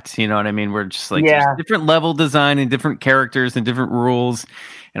that. You know what I mean? We're just like Yeah. there's different level design and different characters and different rules,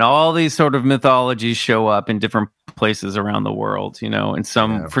 and all these sort of mythologies show up in different places around the world. You know, and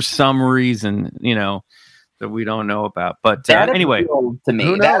for some reason, you know, that we don't know about. But anyway, to me,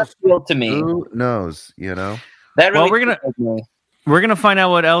 who that knows? appealed to me. Who knows? You know. That really Well, we're gonna find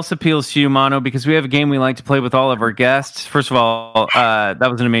out what else appeals to you, Mano, because we have a game we like to play with all of our guests. First of all,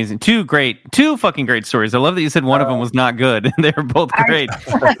 that was an amazing, two fucking great stories. I love that you said one of them was not good. They were both great.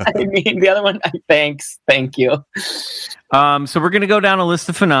 I mean, the other one. Thank you. So we're gonna go down a list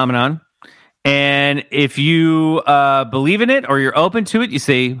of phenomenon, and if you believe in it or you're open to it, you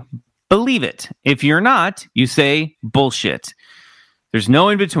say believe it. If you're not, you say bullshit. There's no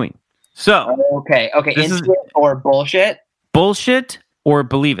in between. So Okay. This Into it or bullshit. Bullshit or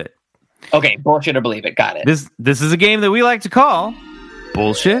believe it. Okay, bullshit or believe it. Got it. This is a game that we like to call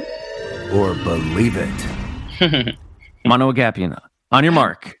bullshit Or believe it. Mano Agapion. On your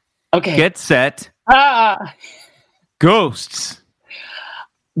mark. Okay. Get set. Ghosts.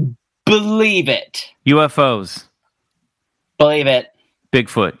 Believe it. UFOs. Believe it.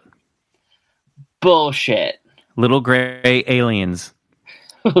 Bigfoot. Bullshit. Little gray aliens.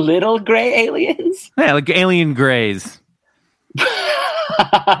 Little gray aliens. Yeah, like alien grays.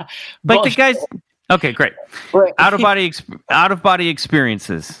 Like the guys. Okay, great. Right. Out of body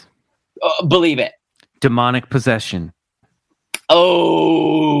experiences. Believe it. Demonic possession.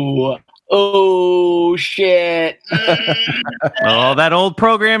 Oh shit. Oh, that old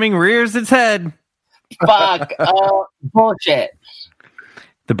programming rears its head. Fuck. Bullshit.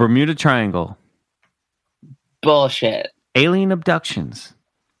 The Bermuda Triangle. Bullshit. Alien abductions.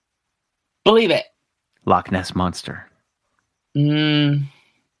 Believe it. Loch Ness Monster.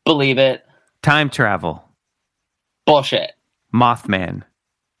 Believe it. Time travel. Bullshit. Mothman.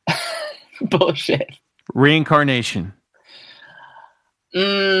 Bullshit. Reincarnation.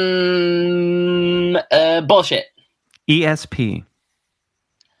 Bullshit. ESP.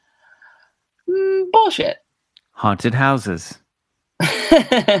 Bullshit. Haunted houses.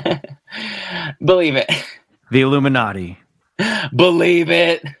 Believe it. The Illuminati. Believe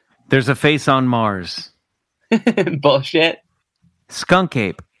it. There's a face on Mars. Bullshit. Skunk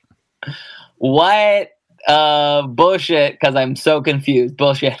ape. What? Bullshit, because I'm so confused.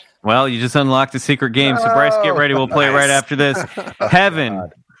 Bullshit. Well, you just unlocked a secret game. So Bryce, get ready. We'll play it right after this. Heaven.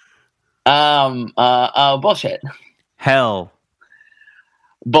 Bullshit. Hell.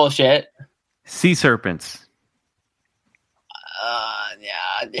 Bullshit. Sea serpents.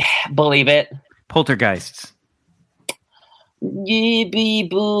 Yeah. Believe it. Poltergeists. What's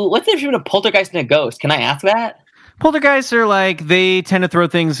the difference between a poltergeist and a ghost? Can I ask that? Poltergeists are like, they tend to throw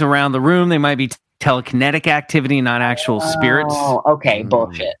things around the room. They might be telekinetic activity, not actual spirits. Oh, okay.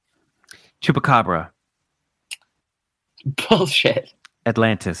 Bullshit. Chupacabra. Bullshit.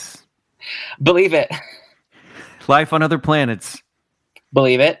 Atlantis. Believe it. Life on other planets.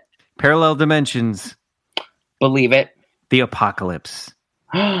 Believe it. Parallel dimensions. Believe it. The apocalypse.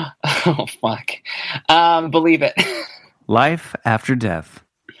 Oh, fuck. Believe it. Life after death.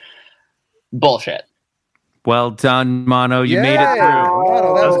 Bullshit. Well done, Mano. You made it through.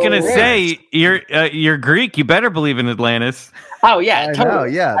 Mano, I was going to great. say, you're Greek. You better believe in Atlantis. Oh, yeah. I Totally. know,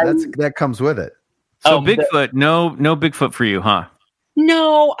 yeah, that comes with it. So Bigfoot, no Bigfoot for you, huh?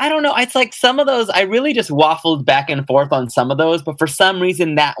 No, I don't know. It's like some of those, I really just waffled back and forth on some of those, but for some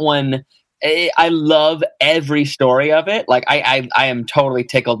reason that one, I love every story of it. Like I am totally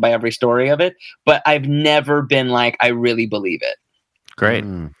tickled by every story of it, but I've never been like, I really believe it. Great.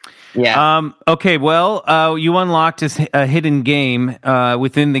 Yeah. Okay. Well, you unlocked a hidden game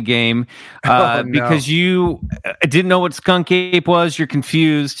within the game because you didn't know what Skunk Ape was. You're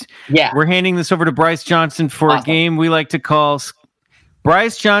confused. Yeah. We're handing this over to Bryce Johnson for a game we like to call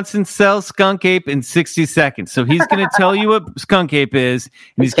Bryce Johnson sells Skunk Ape in 60 seconds. So he's going to tell you what Skunk Ape is,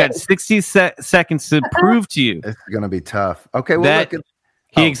 and he's got 60 seconds to prove to you. It's going to be tough. Okay, well, that look.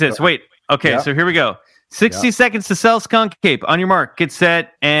 he exists. Wait. Okay, so here we go. 60 seconds to sell Skunk Ape. On your mark, get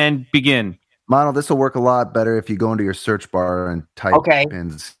set, and begin. Mano, this will work a lot better if you go into your search bar and type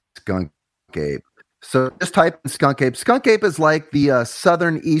in Skunk Ape. So just type in Skunk Ape. Skunk Ape is like the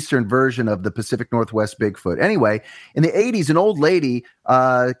southern eastern version of the Pacific Northwest Bigfoot. Anyway, in the 80s, an old lady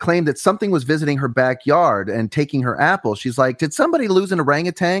claimed that something was visiting her backyard and taking her apples. She's like, did somebody lose an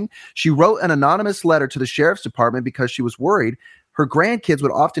orangutan? She wrote an anonymous letter to the sheriff's department because she was worried her grandkids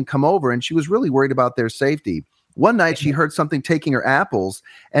would often come over, and she was really worried about their safety. One night, she heard something taking her apples,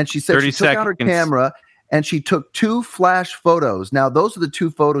 and she said she took out her camera, and she took 2 flash photos. Now, those are the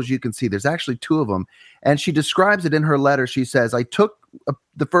 2 photos you can see. There's actually 2 of them. And she describes it in her letter. She says, I took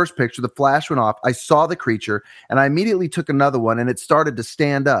the first picture, the flash went off, I saw the creature, and I immediately took another one, and it started to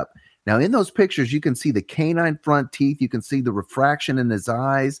stand up. Now, in those pictures, you can see the canine front teeth. You can see the refraction in his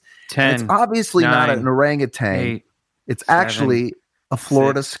eyes. 10, it's obviously 9, not an orangutan. 8, it's 7, actually a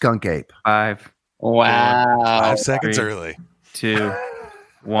Florida 6, skunk ape. 5. Wow. 5 seconds 3, early. 2,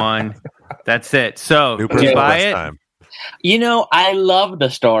 1. That's it. So, New did you buy best it? time. I love the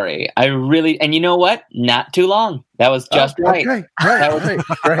story. I really, and you know what? Not too long. That was just right. Okay. That was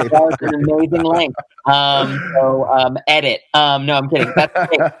Great. That was an amazing length. Edit. No, I'm kidding. That's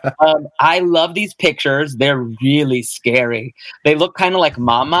great. I love these pictures. They're really scary. They look kind of like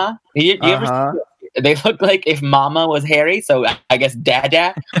Mama. You ever see it? They look like if Mama was hairy, so I guess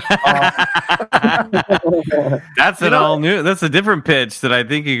Dada. That's an all new. That's a different pitch that I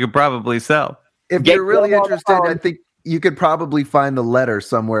think you could probably sell. If you're really interested, I think you could probably find the letter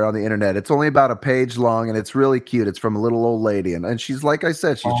somewhere on the internet. It's only about a page long, and it's really cute. It's from a little old lady, and she's, like I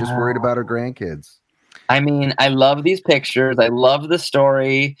said, she's just worried about her grandkids. I mean, I love these pictures. I love the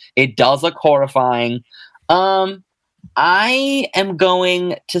story. It does look horrifying. I am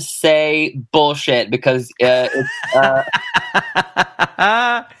going to say bullshit because it's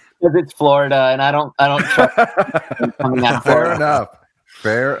Florida, and I don't trust it coming out of Florida.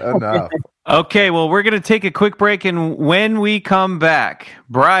 Fair enough. Okay, well, we're going to take a quick break, and when we come back,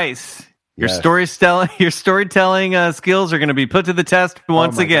 Bryce, your storytelling skills are going to be put to the test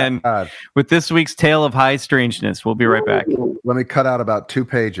once again with this week's Tale of High Strangeness. We'll be right back. Let me cut out about 2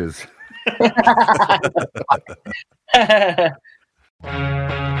 pages.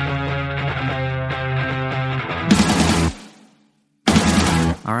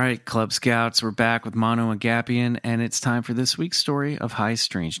 All right, Club Scouts, we're back with Mano and Agapion, and it's time for this week's story of high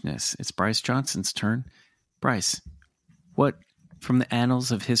strangeness. It's Bryce Johnson's turn. Bryce, what from the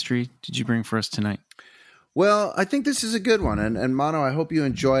annals of history did you bring for us tonight? Well, I think this is a good one, and Mano, I hope you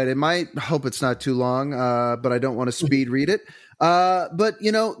enjoy it. I hope it's not too long, but I don't want to speed read it. But,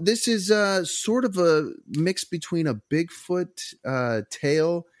 this is sort of a mix between a Bigfoot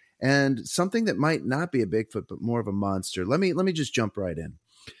tale and something that might not be a Bigfoot, but more of a monster. Let me just jump right in.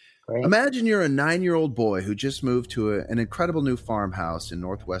 Great. Imagine you're a 9-year-old boy who just moved to an incredible new farmhouse in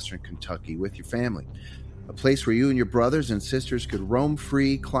northwestern Kentucky with your family. A place where you and your brothers and sisters could roam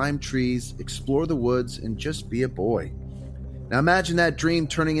free, climb trees, explore the woods, and just be a boy. Now imagine that dream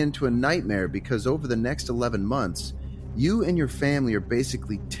turning into a nightmare because over the next 11 months, you and your family are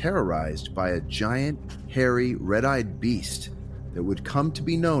basically terrorized by a giant, hairy, red-eyed beast that would come to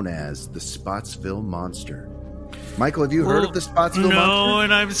be known as the Spottsville Monster. Michael, have you heard of the Spottsville Monster? No,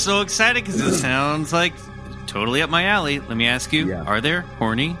 and I'm so excited because it sounds like totally up my alley. Let me ask you, Are there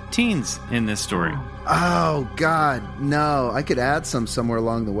horny teens in this story? Oh, God, no. I could add some somewhere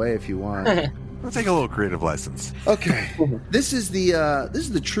along the way if you want. I'll take a little creative license. Okay. This is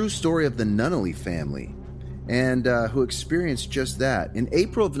the true story of the Nunnally family, and who experienced just that. In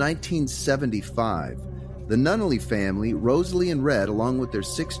April of 1975, the Nunnally family, Rosalie and Red, along with their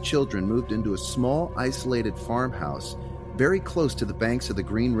 6 children, moved into a small, isolated farmhouse very close to the banks of the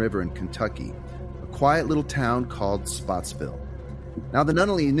Green River in Kentucky, a quiet little town called Spottsville. Now, the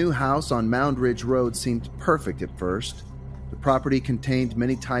Nunnally new house on Mound Ridge Road seemed perfect at first. The property contained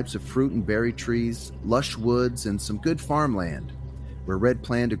many types of fruit and berry trees, lush woods, and some good farmland, where Red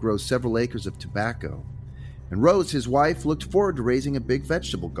planned to grow several acres of tobacco. And Rose, his wife, looked forward to raising a big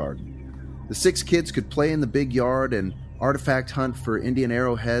vegetable garden. The 6 kids could play in the big yard and artifact hunt for Indian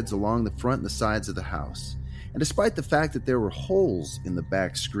arrowheads along the front and the sides of the house. And despite the fact that there were holes in the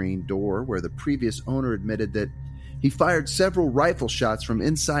back screen door where the previous owner admitted that he fired several rifle shots from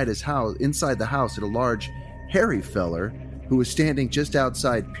inside the house at a large, hairy feller who was standing just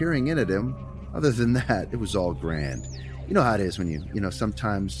outside peering in at him, other than that, it was all grand. You know how it is when you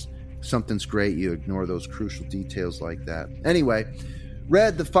sometimes something's great, you ignore those crucial details like that. Anyway,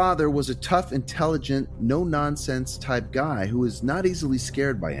 Red, the father, was a tough, intelligent, no-nonsense type guy who was not easily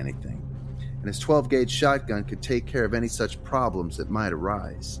scared by anything, and his 12-gauge shotgun could take care of any such problems that might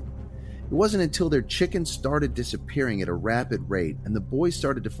arise. It wasn't until their chickens started disappearing at a rapid rate and the boys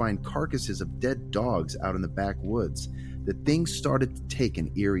started to find carcasses of dead dogs out in the backwoods that things started to take an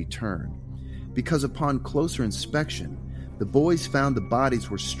eerie turn. Because upon closer inspection, the boys found the bodies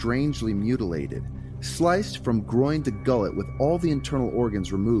were strangely mutilated, sliced from groin to gullet with all the internal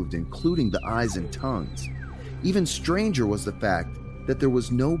organs removed, including the eyes and tongues. Even stranger was the fact that there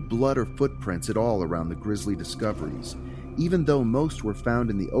was no blood or footprints at all around the grisly discoveries, even though most were found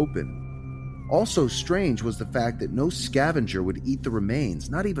in the open. Also strange was the fact that no scavenger would eat the remains,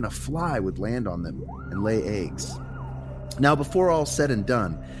 not even a fly would land on them and lay eggs. Now, before all said and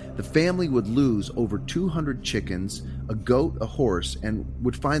done, the family would lose over 200 chickens, a goat, a horse, and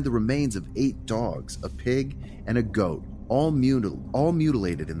would find the remains of 8 dogs, a pig, and a goat, all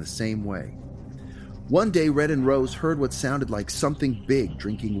mutilated in the same way. One day, Red and Rose heard what sounded like something big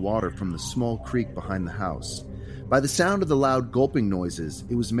drinking water from the small creek behind the house. By the sound of the loud gulping noises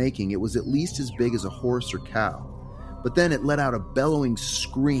it was making, it was at least as big as a horse or cow. But then it let out a bellowing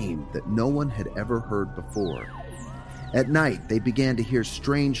scream that no one had ever heard before. At night, they began to hear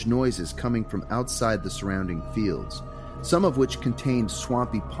strange noises coming from outside the surrounding fields, some of which contained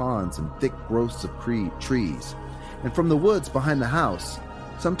swampy ponds and thick growths of trees. And from the woods behind the house,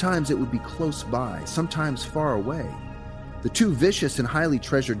 sometimes it would be close by, sometimes far away. The 2 vicious and highly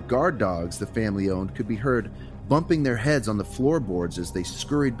treasured guard dogs the family owned could be heard bumping their heads on the floorboards as they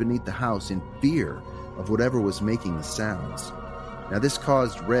scurried beneath the house in fear of whatever was making the sounds. Now this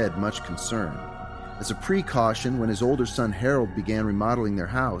caused Red much concern. As a precaution, when his older son Harold began remodeling their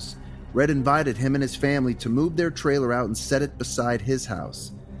house, Red invited him and his family to move their trailer out and set it beside his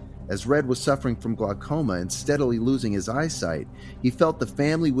house. As Red was suffering from glaucoma and steadily losing his eyesight, he felt the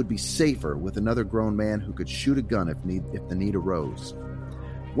family would be safer with another grown man who could shoot a gun if the need arose.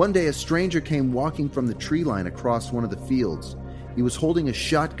 One day, a stranger came walking from the tree line across one of the fields. He was holding a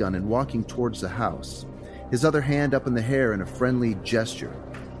shotgun and walking towards the house, his other hand up in the air in a friendly gesture.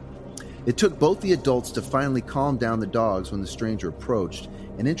 It took both the adults to finally calm down the dogs when the stranger approached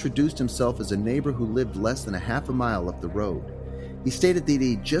and introduced himself as a neighbor who lived less than a half a mile up the road. He stated that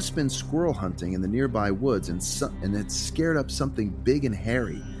he'd just been squirrel hunting in the nearby woods and had scared up something big and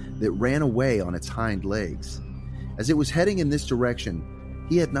hairy that ran away on its hind legs. As it was heading in this direction,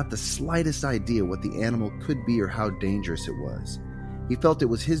 he had not the slightest idea what the animal could be or how dangerous it was. He felt it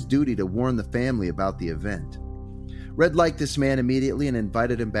was his duty to warn the family about the event. Red liked this man immediately and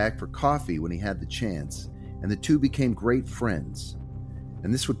invited him back for coffee when he had the chance, and the two became great friends.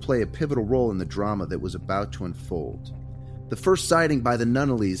 And this would play a pivotal role in the drama that was about to unfold. The first sighting by the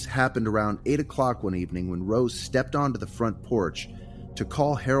Nunnallys happened around 8 o'clock one evening when Rose stepped onto the front porch to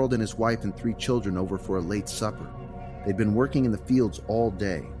call Harold and his wife and 3 children over for a late supper. They'd been working in the fields all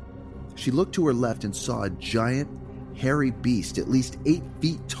day. She looked to her left and saw a giant, hairy beast at least 8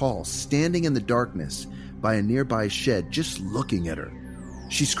 feet tall standing in the darkness by a nearby shed just looking at her.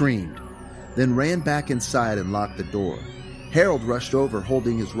 She screamed, then ran back inside and locked the door. Harold rushed over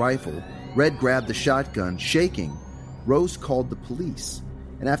holding his rifle. Red grabbed the shotgun, shaking. Rose called the police,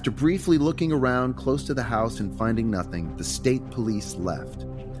 and after briefly looking around close to the house and finding nothing, the state police left,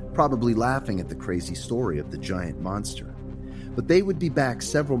 probably laughing at the crazy story of the giant monster. But they would be back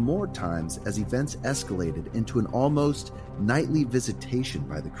several more times as events escalated into an almost nightly visitation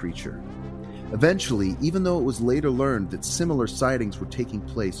by the creature. Eventually, even though it was later learned that similar sightings were taking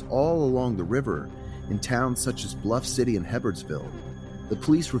place all along the river in towns such as Bluff City and Hebbardsville, the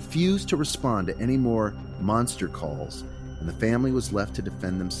police refused to respond to any more monster calls, and the family was left to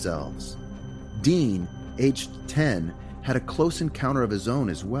defend themselves. Dean, aged 10, had a close encounter of his own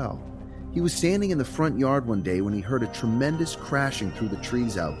as well. He was standing in the front yard one day when he heard a tremendous crashing through the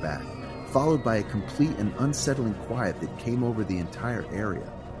trees out back, followed by a complete and unsettling quiet that came over the entire area.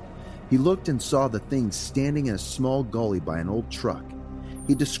 He looked and saw the thing standing in a small gully by an old truck.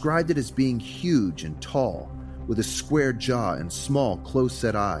 He described it as being huge and tall, with a square jaw and small,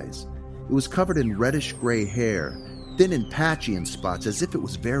 close-set eyes. It was covered in reddish-gray hair, thin and patchy in spots as if it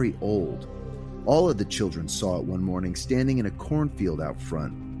was very old. All of the children saw it one morning standing in a cornfield out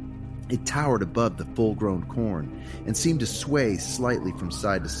front. It towered above the full-grown corn and seemed to sway slightly from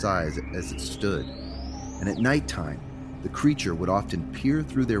side to side as it stood. And at nighttime, the creature would often peer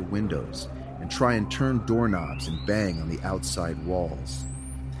through their windows and try and turn doorknobs and bang on the outside walls.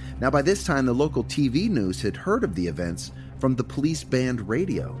 Now, by this time, the local TV news had heard of the events from the police band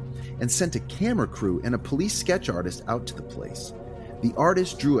radio and sent a camera crew and a police sketch artist out to the place. The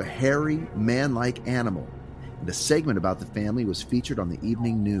artist drew a hairy, man-like animal, and a segment about the family was featured on the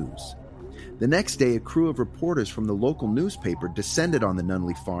evening news. The next day, a crew of reporters from the local newspaper descended on the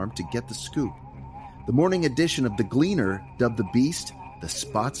Nunnally farm to get the scoop. The morning edition of The Gleaner dubbed the beast the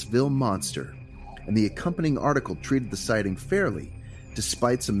Spottsville Monster, and the accompanying article treated the sighting fairly,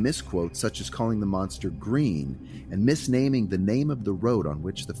 despite some misquotes such as calling the monster green and misnaming the name of the road on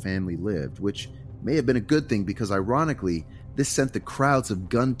which the family lived, which may have been a good thing because, ironically, this sent the crowds of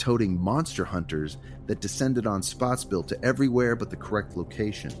gun-toting monster hunters that descended on Spottsville to everywhere but the correct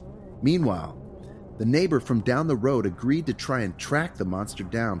location. Meanwhile, the neighbor from down the road agreed to try and track the monster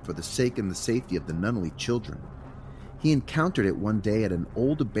down for the sake and the safety of the Nunnally children. He encountered it one day at an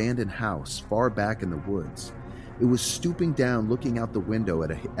old abandoned house far back in the woods. It was stooping down looking out the window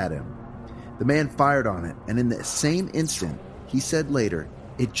at him. The man fired on it, and in the same instant, he said later,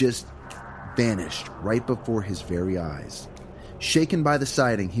 it just vanished right before his very eyes. Shaken by the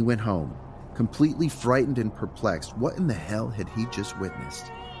sighting, he went home, completely frightened and perplexed. What in the hell had he just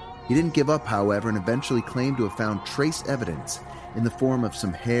witnessed? He didn't give up, however, and eventually claimed to have found trace evidence in the form of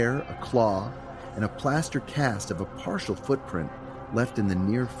some hair, a claw, and a plaster cast of a partial footprint left in the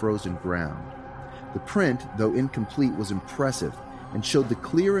near-frozen ground. The print, though incomplete, was impressive and showed the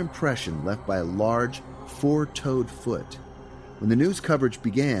clear impression left by a large, four-toed foot. When the news coverage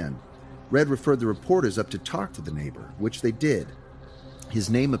began, Red referred the reporters up to talk to the neighbor, which they did. His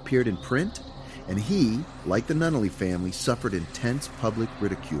name appeared in print, and he, like the Nunnally family, suffered intense public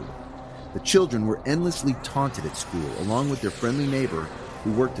ridicule. The children were endlessly taunted at school, along with their friendly neighbor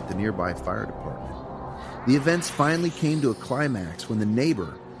who worked at the nearby fire department. The events finally came to a climax when the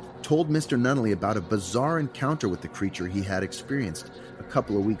neighbor told Mr. Nunnally about a bizarre encounter with the creature he had experienced a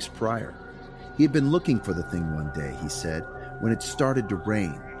couple of weeks prior. He had been looking for the thing one day, he said, when it started to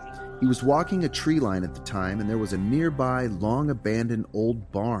rain. He was walking a tree line at the time, and there was a nearby, long-abandoned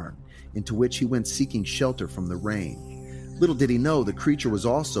old barn into which he went seeking shelter from the rain. Little did he know the creature was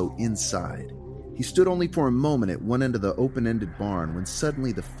also inside. He stood only for a moment at one end of the open-ended barn when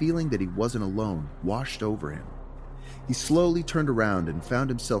suddenly the feeling that he wasn't alone washed over him. He slowly turned around and found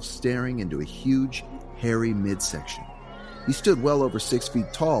himself staring into a huge, hairy midsection. He stood well over 6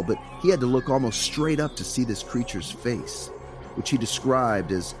 feet tall, but he had to look almost straight up to see this creature's face, which he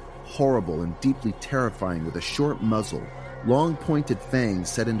described as horrible and deeply terrifying, with a short muzzle, long pointed fangs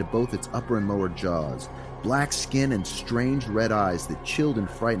set into both its upper and lower jaws, black skin and strange red eyes that chilled and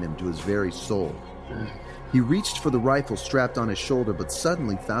frightened him to his very soul. He reached for the rifle strapped on his shoulder, but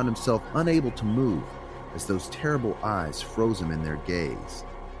suddenly found himself unable to move as those terrible eyes froze him in their gaze.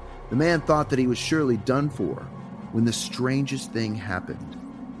 The man thought that he was surely done for when the strangest thing happened.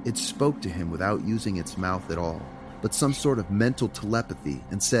 It spoke to him without using its mouth at all, but some sort of mental telepathy,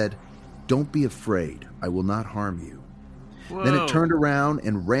 and said, "Don't be afraid, I will not harm you." Whoa. Then it turned around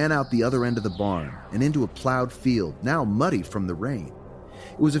and ran out the other end of the barn and into a plowed field, now muddy from the rain.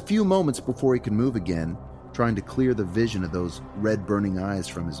 It was a few moments before he could move again, trying to clear the vision of those red burning eyes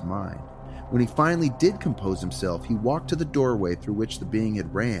from his mind. When he finally did compose himself, he walked to the doorway through which the being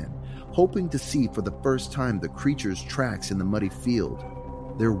had ran, hoping to see for the first time the creature's tracks in the muddy field.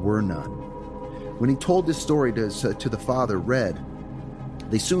 There were none. When he told this story to the father, Red,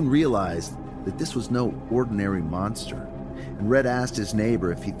 they soon realized that this was no ordinary monster, and Red asked his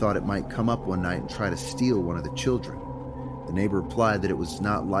neighbor if he thought it might come up one night and try to steal one of the children. The neighbor replied that it was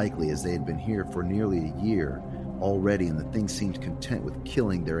not likely, as they had been here for nearly a year already, and the thing seemed content with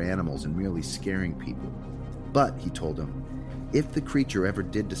killing their animals and merely scaring people. But, he told him, if the creature ever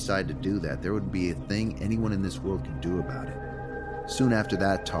did decide to do that, there would be a thing anyone in this world could do about it. Soon after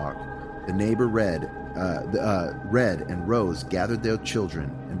that talk, the neighbor Red and Rose gathered their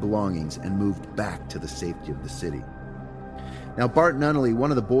children and belongings and moved back to the safety of the city. Now, Bart Nunnally, one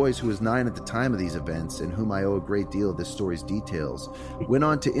of the boys who was 9 at the time of these events, and whom I owe a great deal of this story's details, went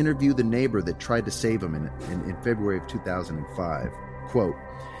on to interview the neighbor that tried to save him in February of 2005. Quote,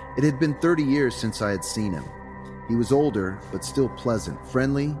 "It had been 30 years since I had seen him. He was older, but still pleasant,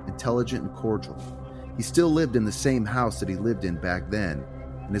 friendly, intelligent, and cordial. He still lived in the same house that he lived in back then,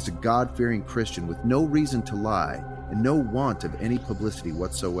 and is a God-fearing Christian with no reason to lie and no want of any publicity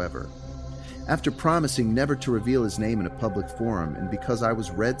whatsoever. After promising never to reveal his name in a public forum, and because I was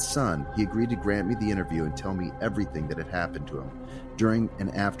Red's son, he agreed to grant me the interview and tell me everything that had happened to him during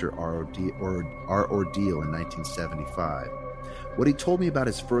and after our ordeal in 1975. What he told me about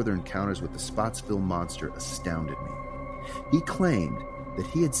his further encounters with the Spottsville monster astounded me. He claimed that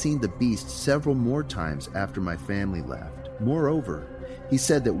he had seen the beast several more times after my family left. Moreover, he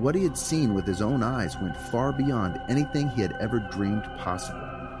said that what he had seen with his own eyes went far beyond anything he had ever dreamed possible.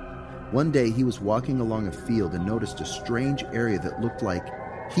 One day he was walking along a field and noticed a strange area that looked like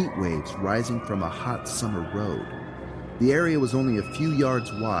heat waves rising from a hot summer road. The area was only a few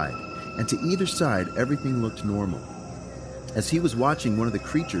yards wide, and to either side everything looked normal. As he was watching, one of the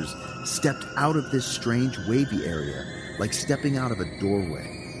creatures stepped out of this strange wavy area, like stepping out of a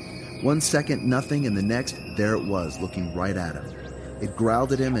doorway. 1 second nothing, and the next, there it was, looking right at him. It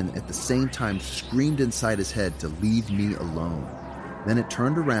growled at him and at the same time screamed inside his head to leave me alone. Then it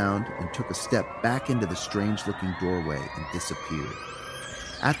turned around and took a step back into the strange-looking doorway and disappeared.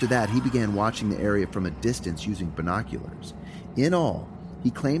 After that, he began watching the area from a distance using binoculars. In all, he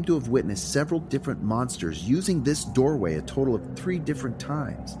claimed to have witnessed several different monsters using this doorway a total of 3 different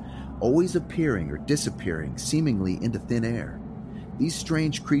times, always appearing or disappearing seemingly into thin air. These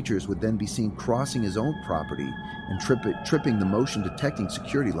strange creatures would then be seen crossing his own property and tripping the motion-detecting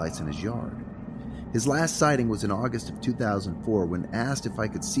security lights in his yard. His last sighting was in August of 2004 when asked if I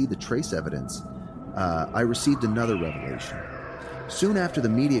could see the trace evidence. I received another revelation. Soon after the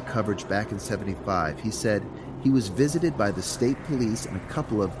media coverage back in 75, he said he was visited by the state police and a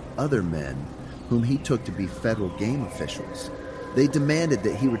couple of other men whom he took to be federal game officials. They demanded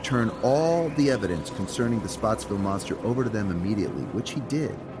that he return all the evidence concerning the Spottsville monster over to them immediately, which he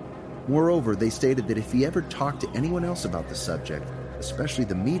did. Moreover, they stated that if he ever talked to anyone else about the subject, especially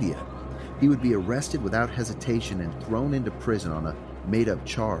the media, he would be arrested without hesitation and thrown into prison on a made-up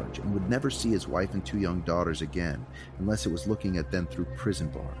charge and would never see his wife and 2 young daughters again unless it was looking at them through prison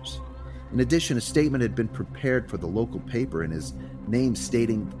bars. In addition, a statement had been prepared for the local paper in his name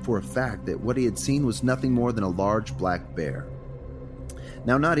stating for a fact that what he had seen was nothing more than a large black bear.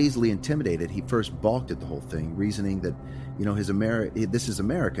 Now, not easily intimidated, he first balked at the whole thing, reasoning that, this is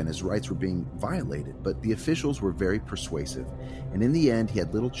America and his rights were being violated. But the officials were very persuasive, and in the end, he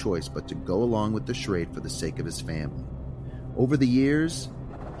had little choice but to go along with the charade for the sake of his family. Over the years,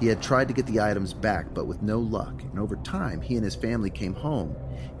 he had tried to get the items back, but with no luck, and over time, he and his family came home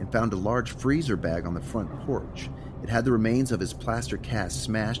and found a large freezer bag on the front porch. It had the remains of his plaster cast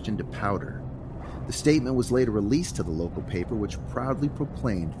smashed into powder. The statement was later released to the local paper, which proudly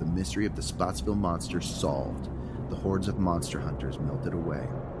proclaimed the mystery of the Spottsville monster solved. The hordes of monster hunters melted away.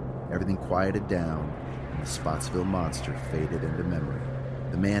 Everything quieted down, and the Spottsville monster faded into memory.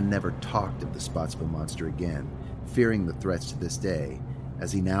 The man never talked of the Spottsville monster again, fearing the threats to this day,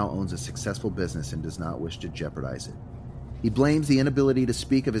 as he now owns a successful business and does not wish to jeopardize it. He blames the inability to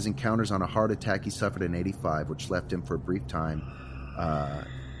speak of his encounters on a heart attack he suffered in '85, which left him for a brief time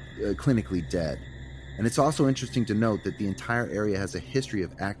clinically dead. And it's also interesting to note that the entire area has a history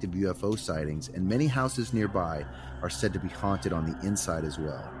of active UFO sightings, and many houses nearby are said to be haunted on the inside as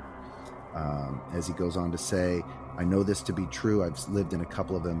well. As he goes on to say, I know this to be true. I've lived in a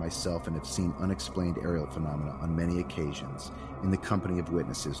couple of them myself and have seen unexplained aerial phenomena on many occasions in the company of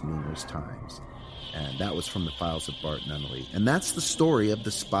witnesses numerous times. And that was from the files of Bart Nunnally. And that's the story of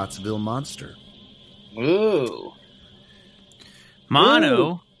the Spottsville monster. Ooh.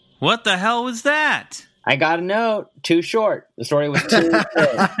 Mano, Ooh. What the hell was that? I got a note. Too short. The story was too short.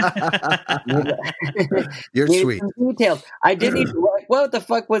 You're sweet. Some details. I didn't even. What the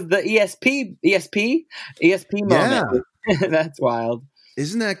fuck was the ESP moment? Yeah. That's wild.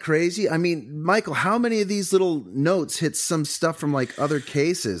 Isn't that crazy? I mean, Michael, how many of these little notes hit some stuff from like other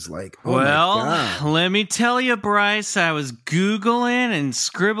cases? Like, oh my God. Let me tell you, Bryce, I was Googling and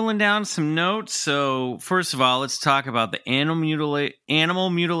scribbling down some notes. So first of all, let's talk about the animal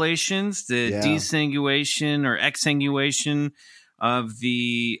mutilations, the desanguation or exsanguation of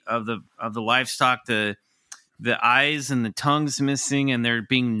the livestock, the eyes and the tongues missing, and there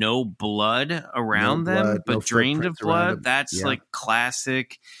being no blood around them, but drained of blood. That's like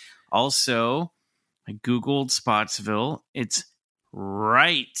classic. Also, I Googled Spottsville. It's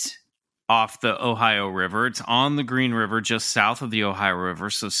right off the Ohio River. It's on the Green River, just south of the Ohio River.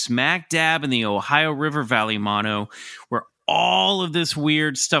 So smack dab in the Ohio River Valley, Mano, where all of this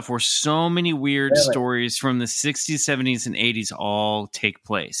weird stuff, where so many weird stories from the 60s, 70s, and 80s all take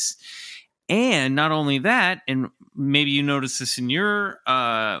place. And not only that, and maybe you noticed this in your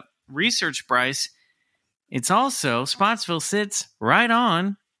research, Bryce, it's also, Spottsville sits right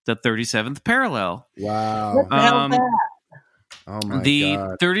on the 37th parallel. Wow. What the hell is that? Oh my God. The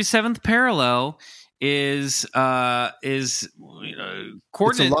 37th parallel is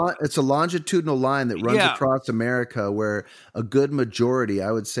coordinate. It's a longitudinal line that runs across America, where a good majority,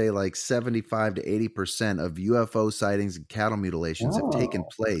 I would say like 75 to 80% of UFO sightings and cattle mutilations have taken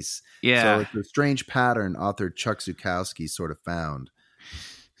place. Yeah. So it's a strange pattern author Chuck Zukowski sort of found.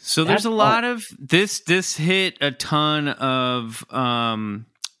 So there's a lot of this hit a ton of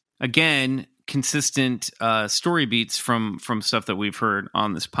again, consistent story beats from stuff that we've heard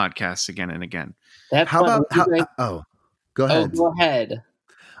on this podcast again and again. Go ahead.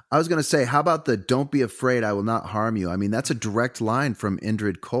 I was going to say, how about the "Don't be afraid, I will not harm you"? I mean, that's a direct line from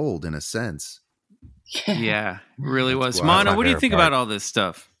Indrid Cold in a sense. Yeah, really was. Mano, what do you think about all this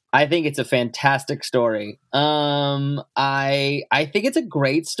stuff? I think it's a fantastic story. I think it's a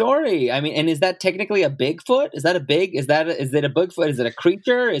great story. I mean, and is that technically a Bigfoot? Is it a Bigfoot? Is it a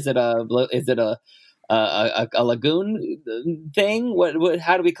creature? Is it a lagoon thing? What?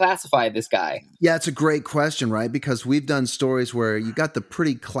 How do we classify this guy? Yeah, it's a great question, right? Because we've done stories where you got the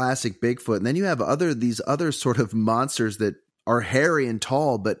pretty classic Bigfoot, and then you have these other sort of monsters that are hairy and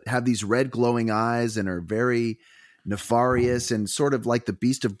tall, but have these red glowing eyes and are very nefarious and sort of like the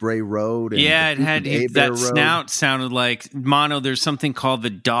Beast of Bray Road. And it had that Road. snout sounded like Mano. There's something called the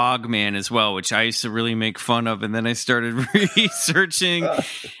Dog Man as well, which I used to really make fun of. And then I started researching,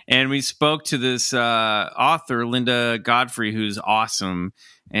 and we spoke to this author, Linda Godfrey, who's awesome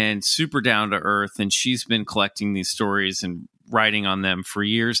and super down to earth. And she's been collecting these stories and writing on them for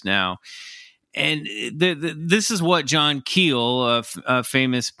years now. And this is what John Keel, a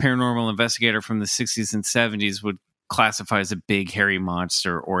famous paranormal investigator from the 60s and 70s, would classify as a big hairy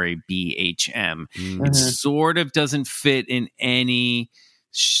monster or a BHM. It sort of doesn't fit in any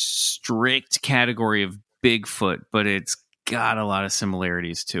strict category of Bigfoot, but it's got a lot of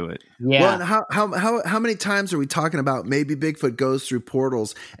similarities to it. Yeah. Well, and how many times are we talking about maybe Bigfoot goes through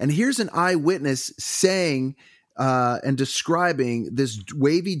portals? And here's an eyewitness saying and describing this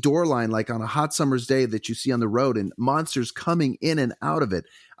wavy door line like on a hot summer's day that you see on the road and monsters coming in and out of it.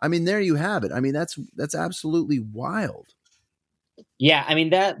 I mean, there you have it. I mean, that's absolutely wild. Yeah, I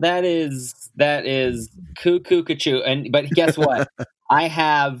mean that is cuckoo. But guess what?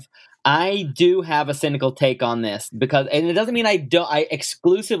 I do have a cynical take on this and it doesn't mean I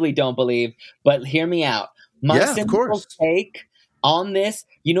exclusively don't believe, but hear me out. My cynical take on this,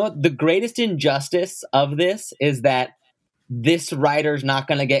 you know what? The greatest injustice of this is that this writer's not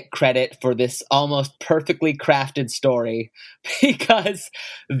going to get credit for this almost perfectly crafted story because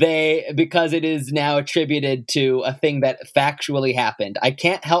it is now attributed to a thing that factually happened. I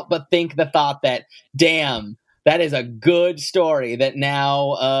can't help but think the thought that, damn, that is a good story that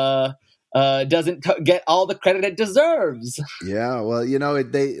now doesn't get all the credit it deserves. Yeah, well, you know,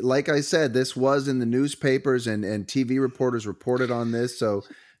 they like I said, this was in the newspapers and TV reporters reported on this, so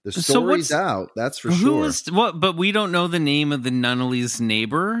the story's out. That's for sure. But we don't know the name of the Nunnally's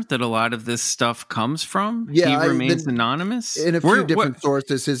neighbor that a lot of this stuff comes from. Yeah, he remains anonymous in a few different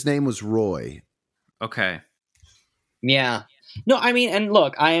sources. His name was Roy. Okay. Yeah. No, I mean, and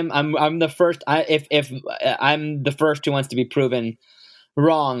look, I'm the first. If I'm the first who wants to be proven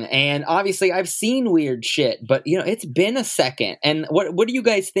wrong, and obviously I've seen weird shit, but you know, it's been a second. And what do you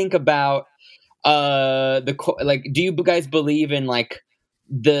guys think about do you guys believe in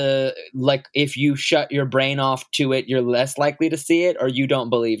if you shut your brain off to it, you're less likely to see it, or you don't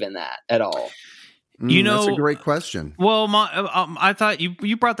believe in that at all? You know, that's a great question. Well, I thought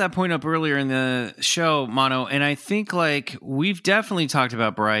you brought that point up earlier in the show, Mano, and I think we've definitely talked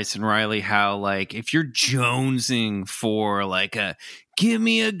about Bryce and Riley, how if you're jonesing for a give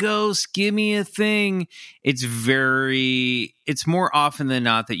me a ghost, give me a thing, it's more often than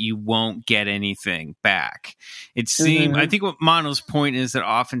not that you won't get anything back. It seems I think what Mano's point is that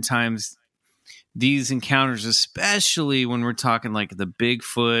oftentimes these encounters, especially when we're talking the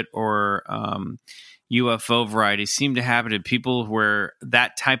Bigfoot or UFO variety, seem to happen to people where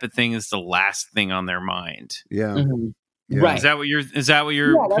that type of thing is the last thing on their mind. Yeah. Mm-hmm. Yeah. Right. Is that what your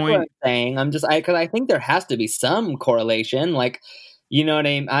that's point? What I'm saying. I'm just because I think there has to be some correlation. You know what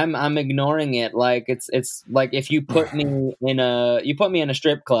I mean? I'm ignoring it. It's like if you put me in a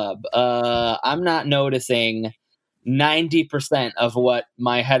strip club, I'm not noticing 90% of what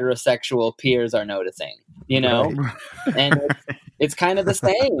my heterosexual peers are noticing, you know? Right. And it's kind of the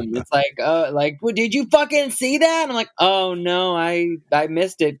same. It's well, did you fucking see that? And I'm like, oh no, I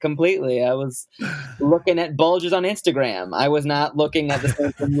missed it completely. I was looking at bulges on Instagram. I was not looking at the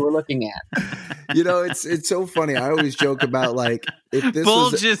same thing you were looking at. You know, it's so funny. I always joke about if this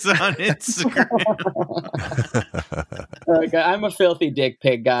bulges on Instagram. I'm a filthy dick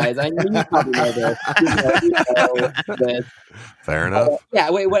pig, guys. I know you probably know this. You know this. Fair enough. Yeah.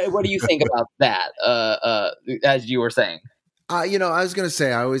 Wait. What do you think about that? As you were saying. You know, I was going to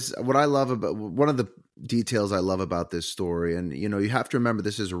say, what I love about one of the details I love about this story, and you know, you have to remember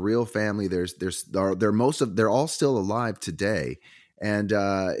this is a real family. They're all still alive today. And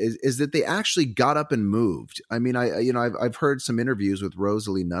is that they actually got up and moved. I mean, I've heard some interviews with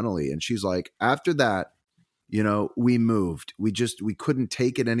Rosalie Nunnally, and she's like, after that, you know, we moved. We couldn't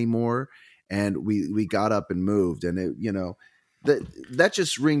take it anymore, and we got up and moved. And it, you know, that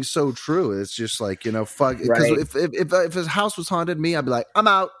just rings so true. It's just fuck. Because if his house was haunted, I'd be like, I'm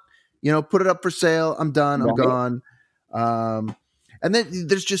out. You know, put it up for sale. I'm done. I'm gone. And then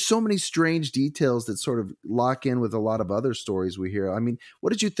there's just so many strange details that sort of lock in with a lot of other stories we hear. I mean,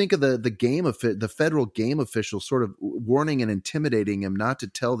 what did you think of the federal game official sort of warning and intimidating him not to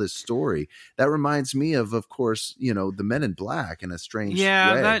tell this story? That reminds me of course, you know, the Men in Black in a strange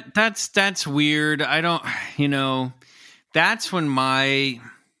way. That's weird. I don't, you know, that's when I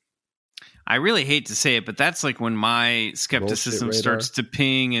really hate to say it, but that's when my skepticism starts to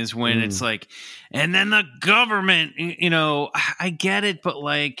ping, is when it's and then the government, you know, I get it, but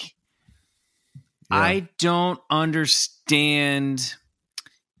I don't understand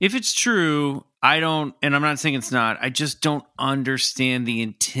if it's true. I don't, and I'm not saying it's not. I just don't understand the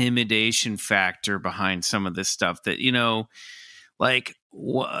intimidation factor behind some of this stuff. That like,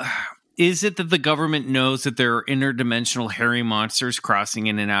 is it that the government knows that there are interdimensional hairy monsters crossing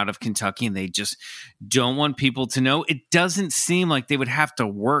in and out of Kentucky, and they just don't want people to know? It doesn't seem like they would have to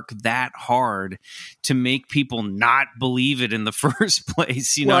work that hard to make people not believe it in the first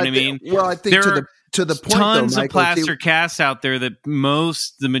place. You know what I mean? Well, I think to the point, tons though, Michael, of plaster casts out there that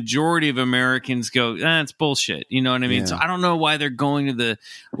the majority of Americans go, it's bullshit. You know what I mean? Yeah. So I don't know why they're going to the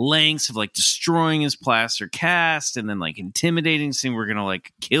lengths of like destroying his plaster cast and then like intimidating, saying we're gonna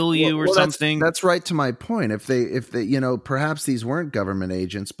like kill you or something. That's right to my point. If they perhaps these weren't government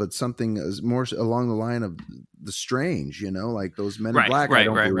agents, but something is more along the line of the strange, like those men in black. I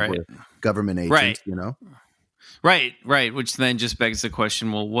don't believe were government agents, Right. Which then just begs the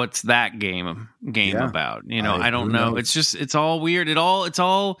question: well, what's that game about? I don't know. It's all weird.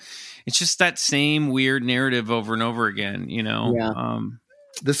 It's just that same weird narrative over and over again. Yeah.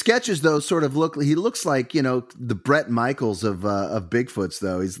 The sketches, though, sort of he looks like, the Bret Michaels of Bigfoots,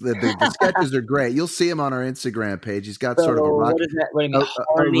 though. The sketches are great. You'll see him on our Instagram page. He's got sort of a rock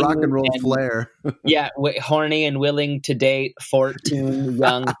and roll flair. Yeah, horny and willing to date 14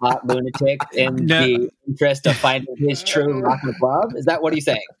 young hot lunatics in the interest of finding his true rock of love. Is that what he's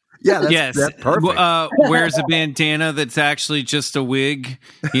saying? Yeah, that's perfect. Wears a bandana that's actually just a wig,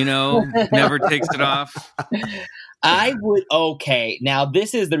 never takes it off. I would, okay, now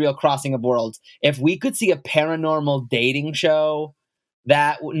this is the real crossing of worlds. If we could see a paranormal dating show,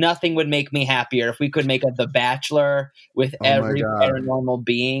 that nothing would make me happier. If we could make The Bachelor with every paranormal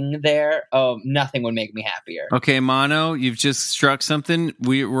being there, nothing would make me happier. Okay, Mano, you've just struck something.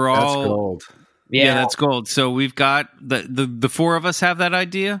 We're all... That's gold. Yeah, that's gold. So we've got, the four of us have that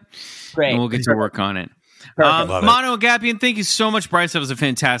idea. Great. And we'll get to work on it. Mano, Agapion, thank you so much. Bryce, that was a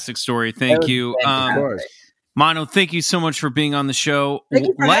fantastic story. Thank you. Of course. Mano, thank you so much for being on the show.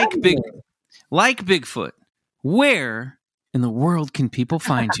 Like Bigfoot, where in the world can people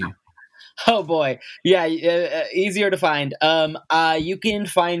find you? Oh boy, yeah, easier to find. You can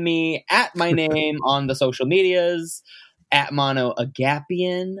find me at my name on the social medias at Mano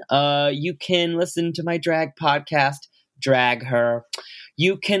Agapion. You can listen to my drag podcast, Drag Her.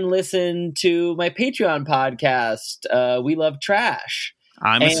 You can listen to my Patreon podcast, We Love Trash.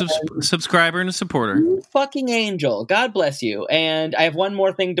 I'm a subscriber and a supporter. You fucking angel. God bless you. And I have one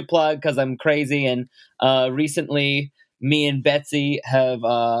more thing to plug because I'm crazy. And recently, me and Betsy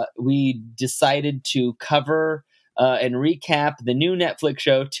we decided to cover and recap the new Netflix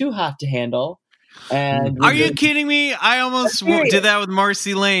show, Too Hot to Handle. And are you kidding me? I almost did that with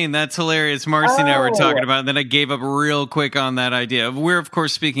Marcy Lane. That's hilarious. Marcy and I were talking about it, and then I gave up real quick on that idea. We're, of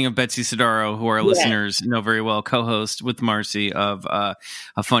course, speaking of Betsy Sidaro, who our listeners know very well, co-host with Marcy of A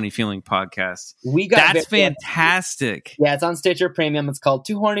Funny Feeling podcast. That's fantastic. Yeah, it's on Stitcher Premium. It's called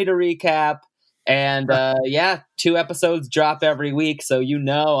Too Horny to Recap. And 2 episodes drop every week, so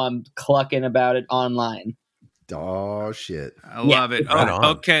I'm clucking about it online. Oh shit! I love it.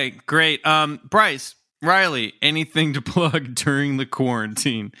 Okay, great. Bryce, Riley, anything to plug during the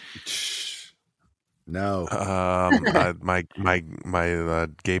quarantine? No. My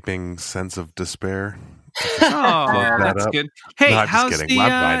gaping sense of despair. That's good. Hey, no, I'm just kidding.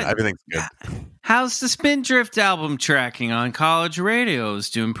 Everything's good. How's the Spindrift album tracking on college radio? It's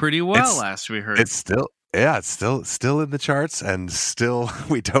doing pretty well. Last we heard, it's still in the charts, and still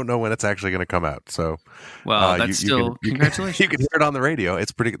we don't know when it's actually going to come out. So, congratulations. You can hear it on the radio.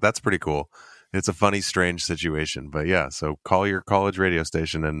 That's pretty cool. It's a funny, strange situation, but yeah. So call your college radio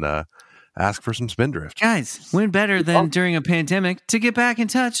station and ask for some Spindrift. Guys, when better than during a pandemic to get back in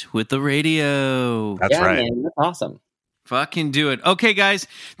touch with the radio? That's right. Man, that's awesome. Fucking do it. Okay, guys,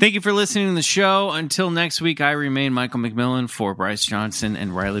 thank you for listening to the show. Until next week, I remain Michael McMillan for Bryce Johnson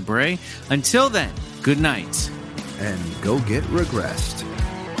and Riley Bray. Until then, good night. And go get regressed.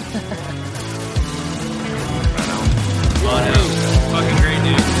 Fucking great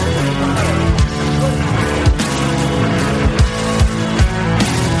news.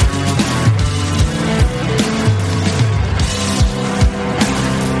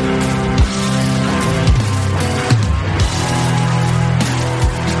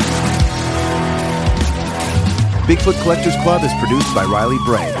 Bigfoot Collectors Club is produced by Riley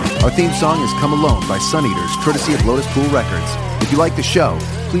Bray. Our theme song is Come Alone by Sun Eaters, courtesy of Lotus Pool Records. If you like the show,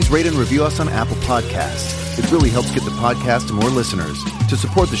 please rate and review us on Apple Podcasts. It really helps get the podcast to more listeners. To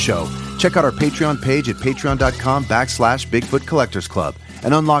support the show, check out our Patreon page at patreon.com/Bigfoot Collectors Club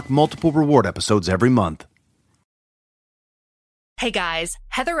and unlock multiple reward episodes every month. Hey guys,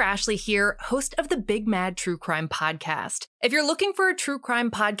 Heather Ashley here, host of the Big Mad True Crime Podcast. If you're looking for a true crime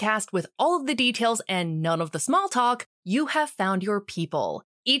podcast with all of the details and none of the small talk, you have found your people.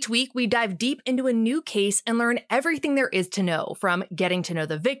 Each week, we dive deep into a new case and learn everything there is to know, from getting to know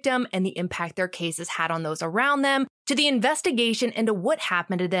the victim and the impact their case has had on those around them, to the investigation into what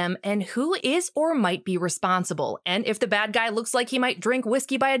happened to them and who is or might be responsible. And if the bad guy looks like he might drink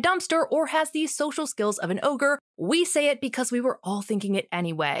whiskey by a dumpster or has the social skills of an ogre, we say it because we were all thinking it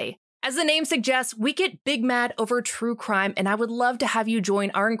anyway. As the name suggests, we get big mad over true crime, and I would love to have you join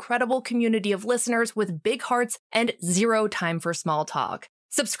our incredible community of listeners with big hearts and zero time for small talk.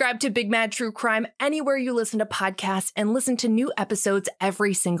 Subscribe to Big Mad True Crime anywhere you listen to podcasts and listen to new episodes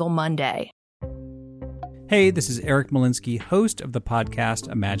every single Monday. Hey, this is Eric Malinsky, host of the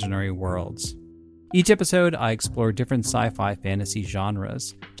podcast Imaginary Worlds. Each episode, I explore different sci-fi fantasy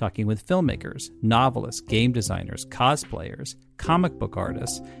genres, talking with filmmakers, novelists, game designers, cosplayers, comic book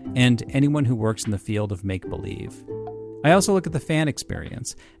artists, and anyone who works in the field of make-believe. I also look at the fan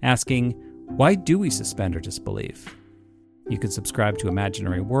experience, asking, why do we suspend our disbelief? You can subscribe to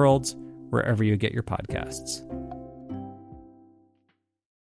Imaginary Worlds wherever you get your podcasts.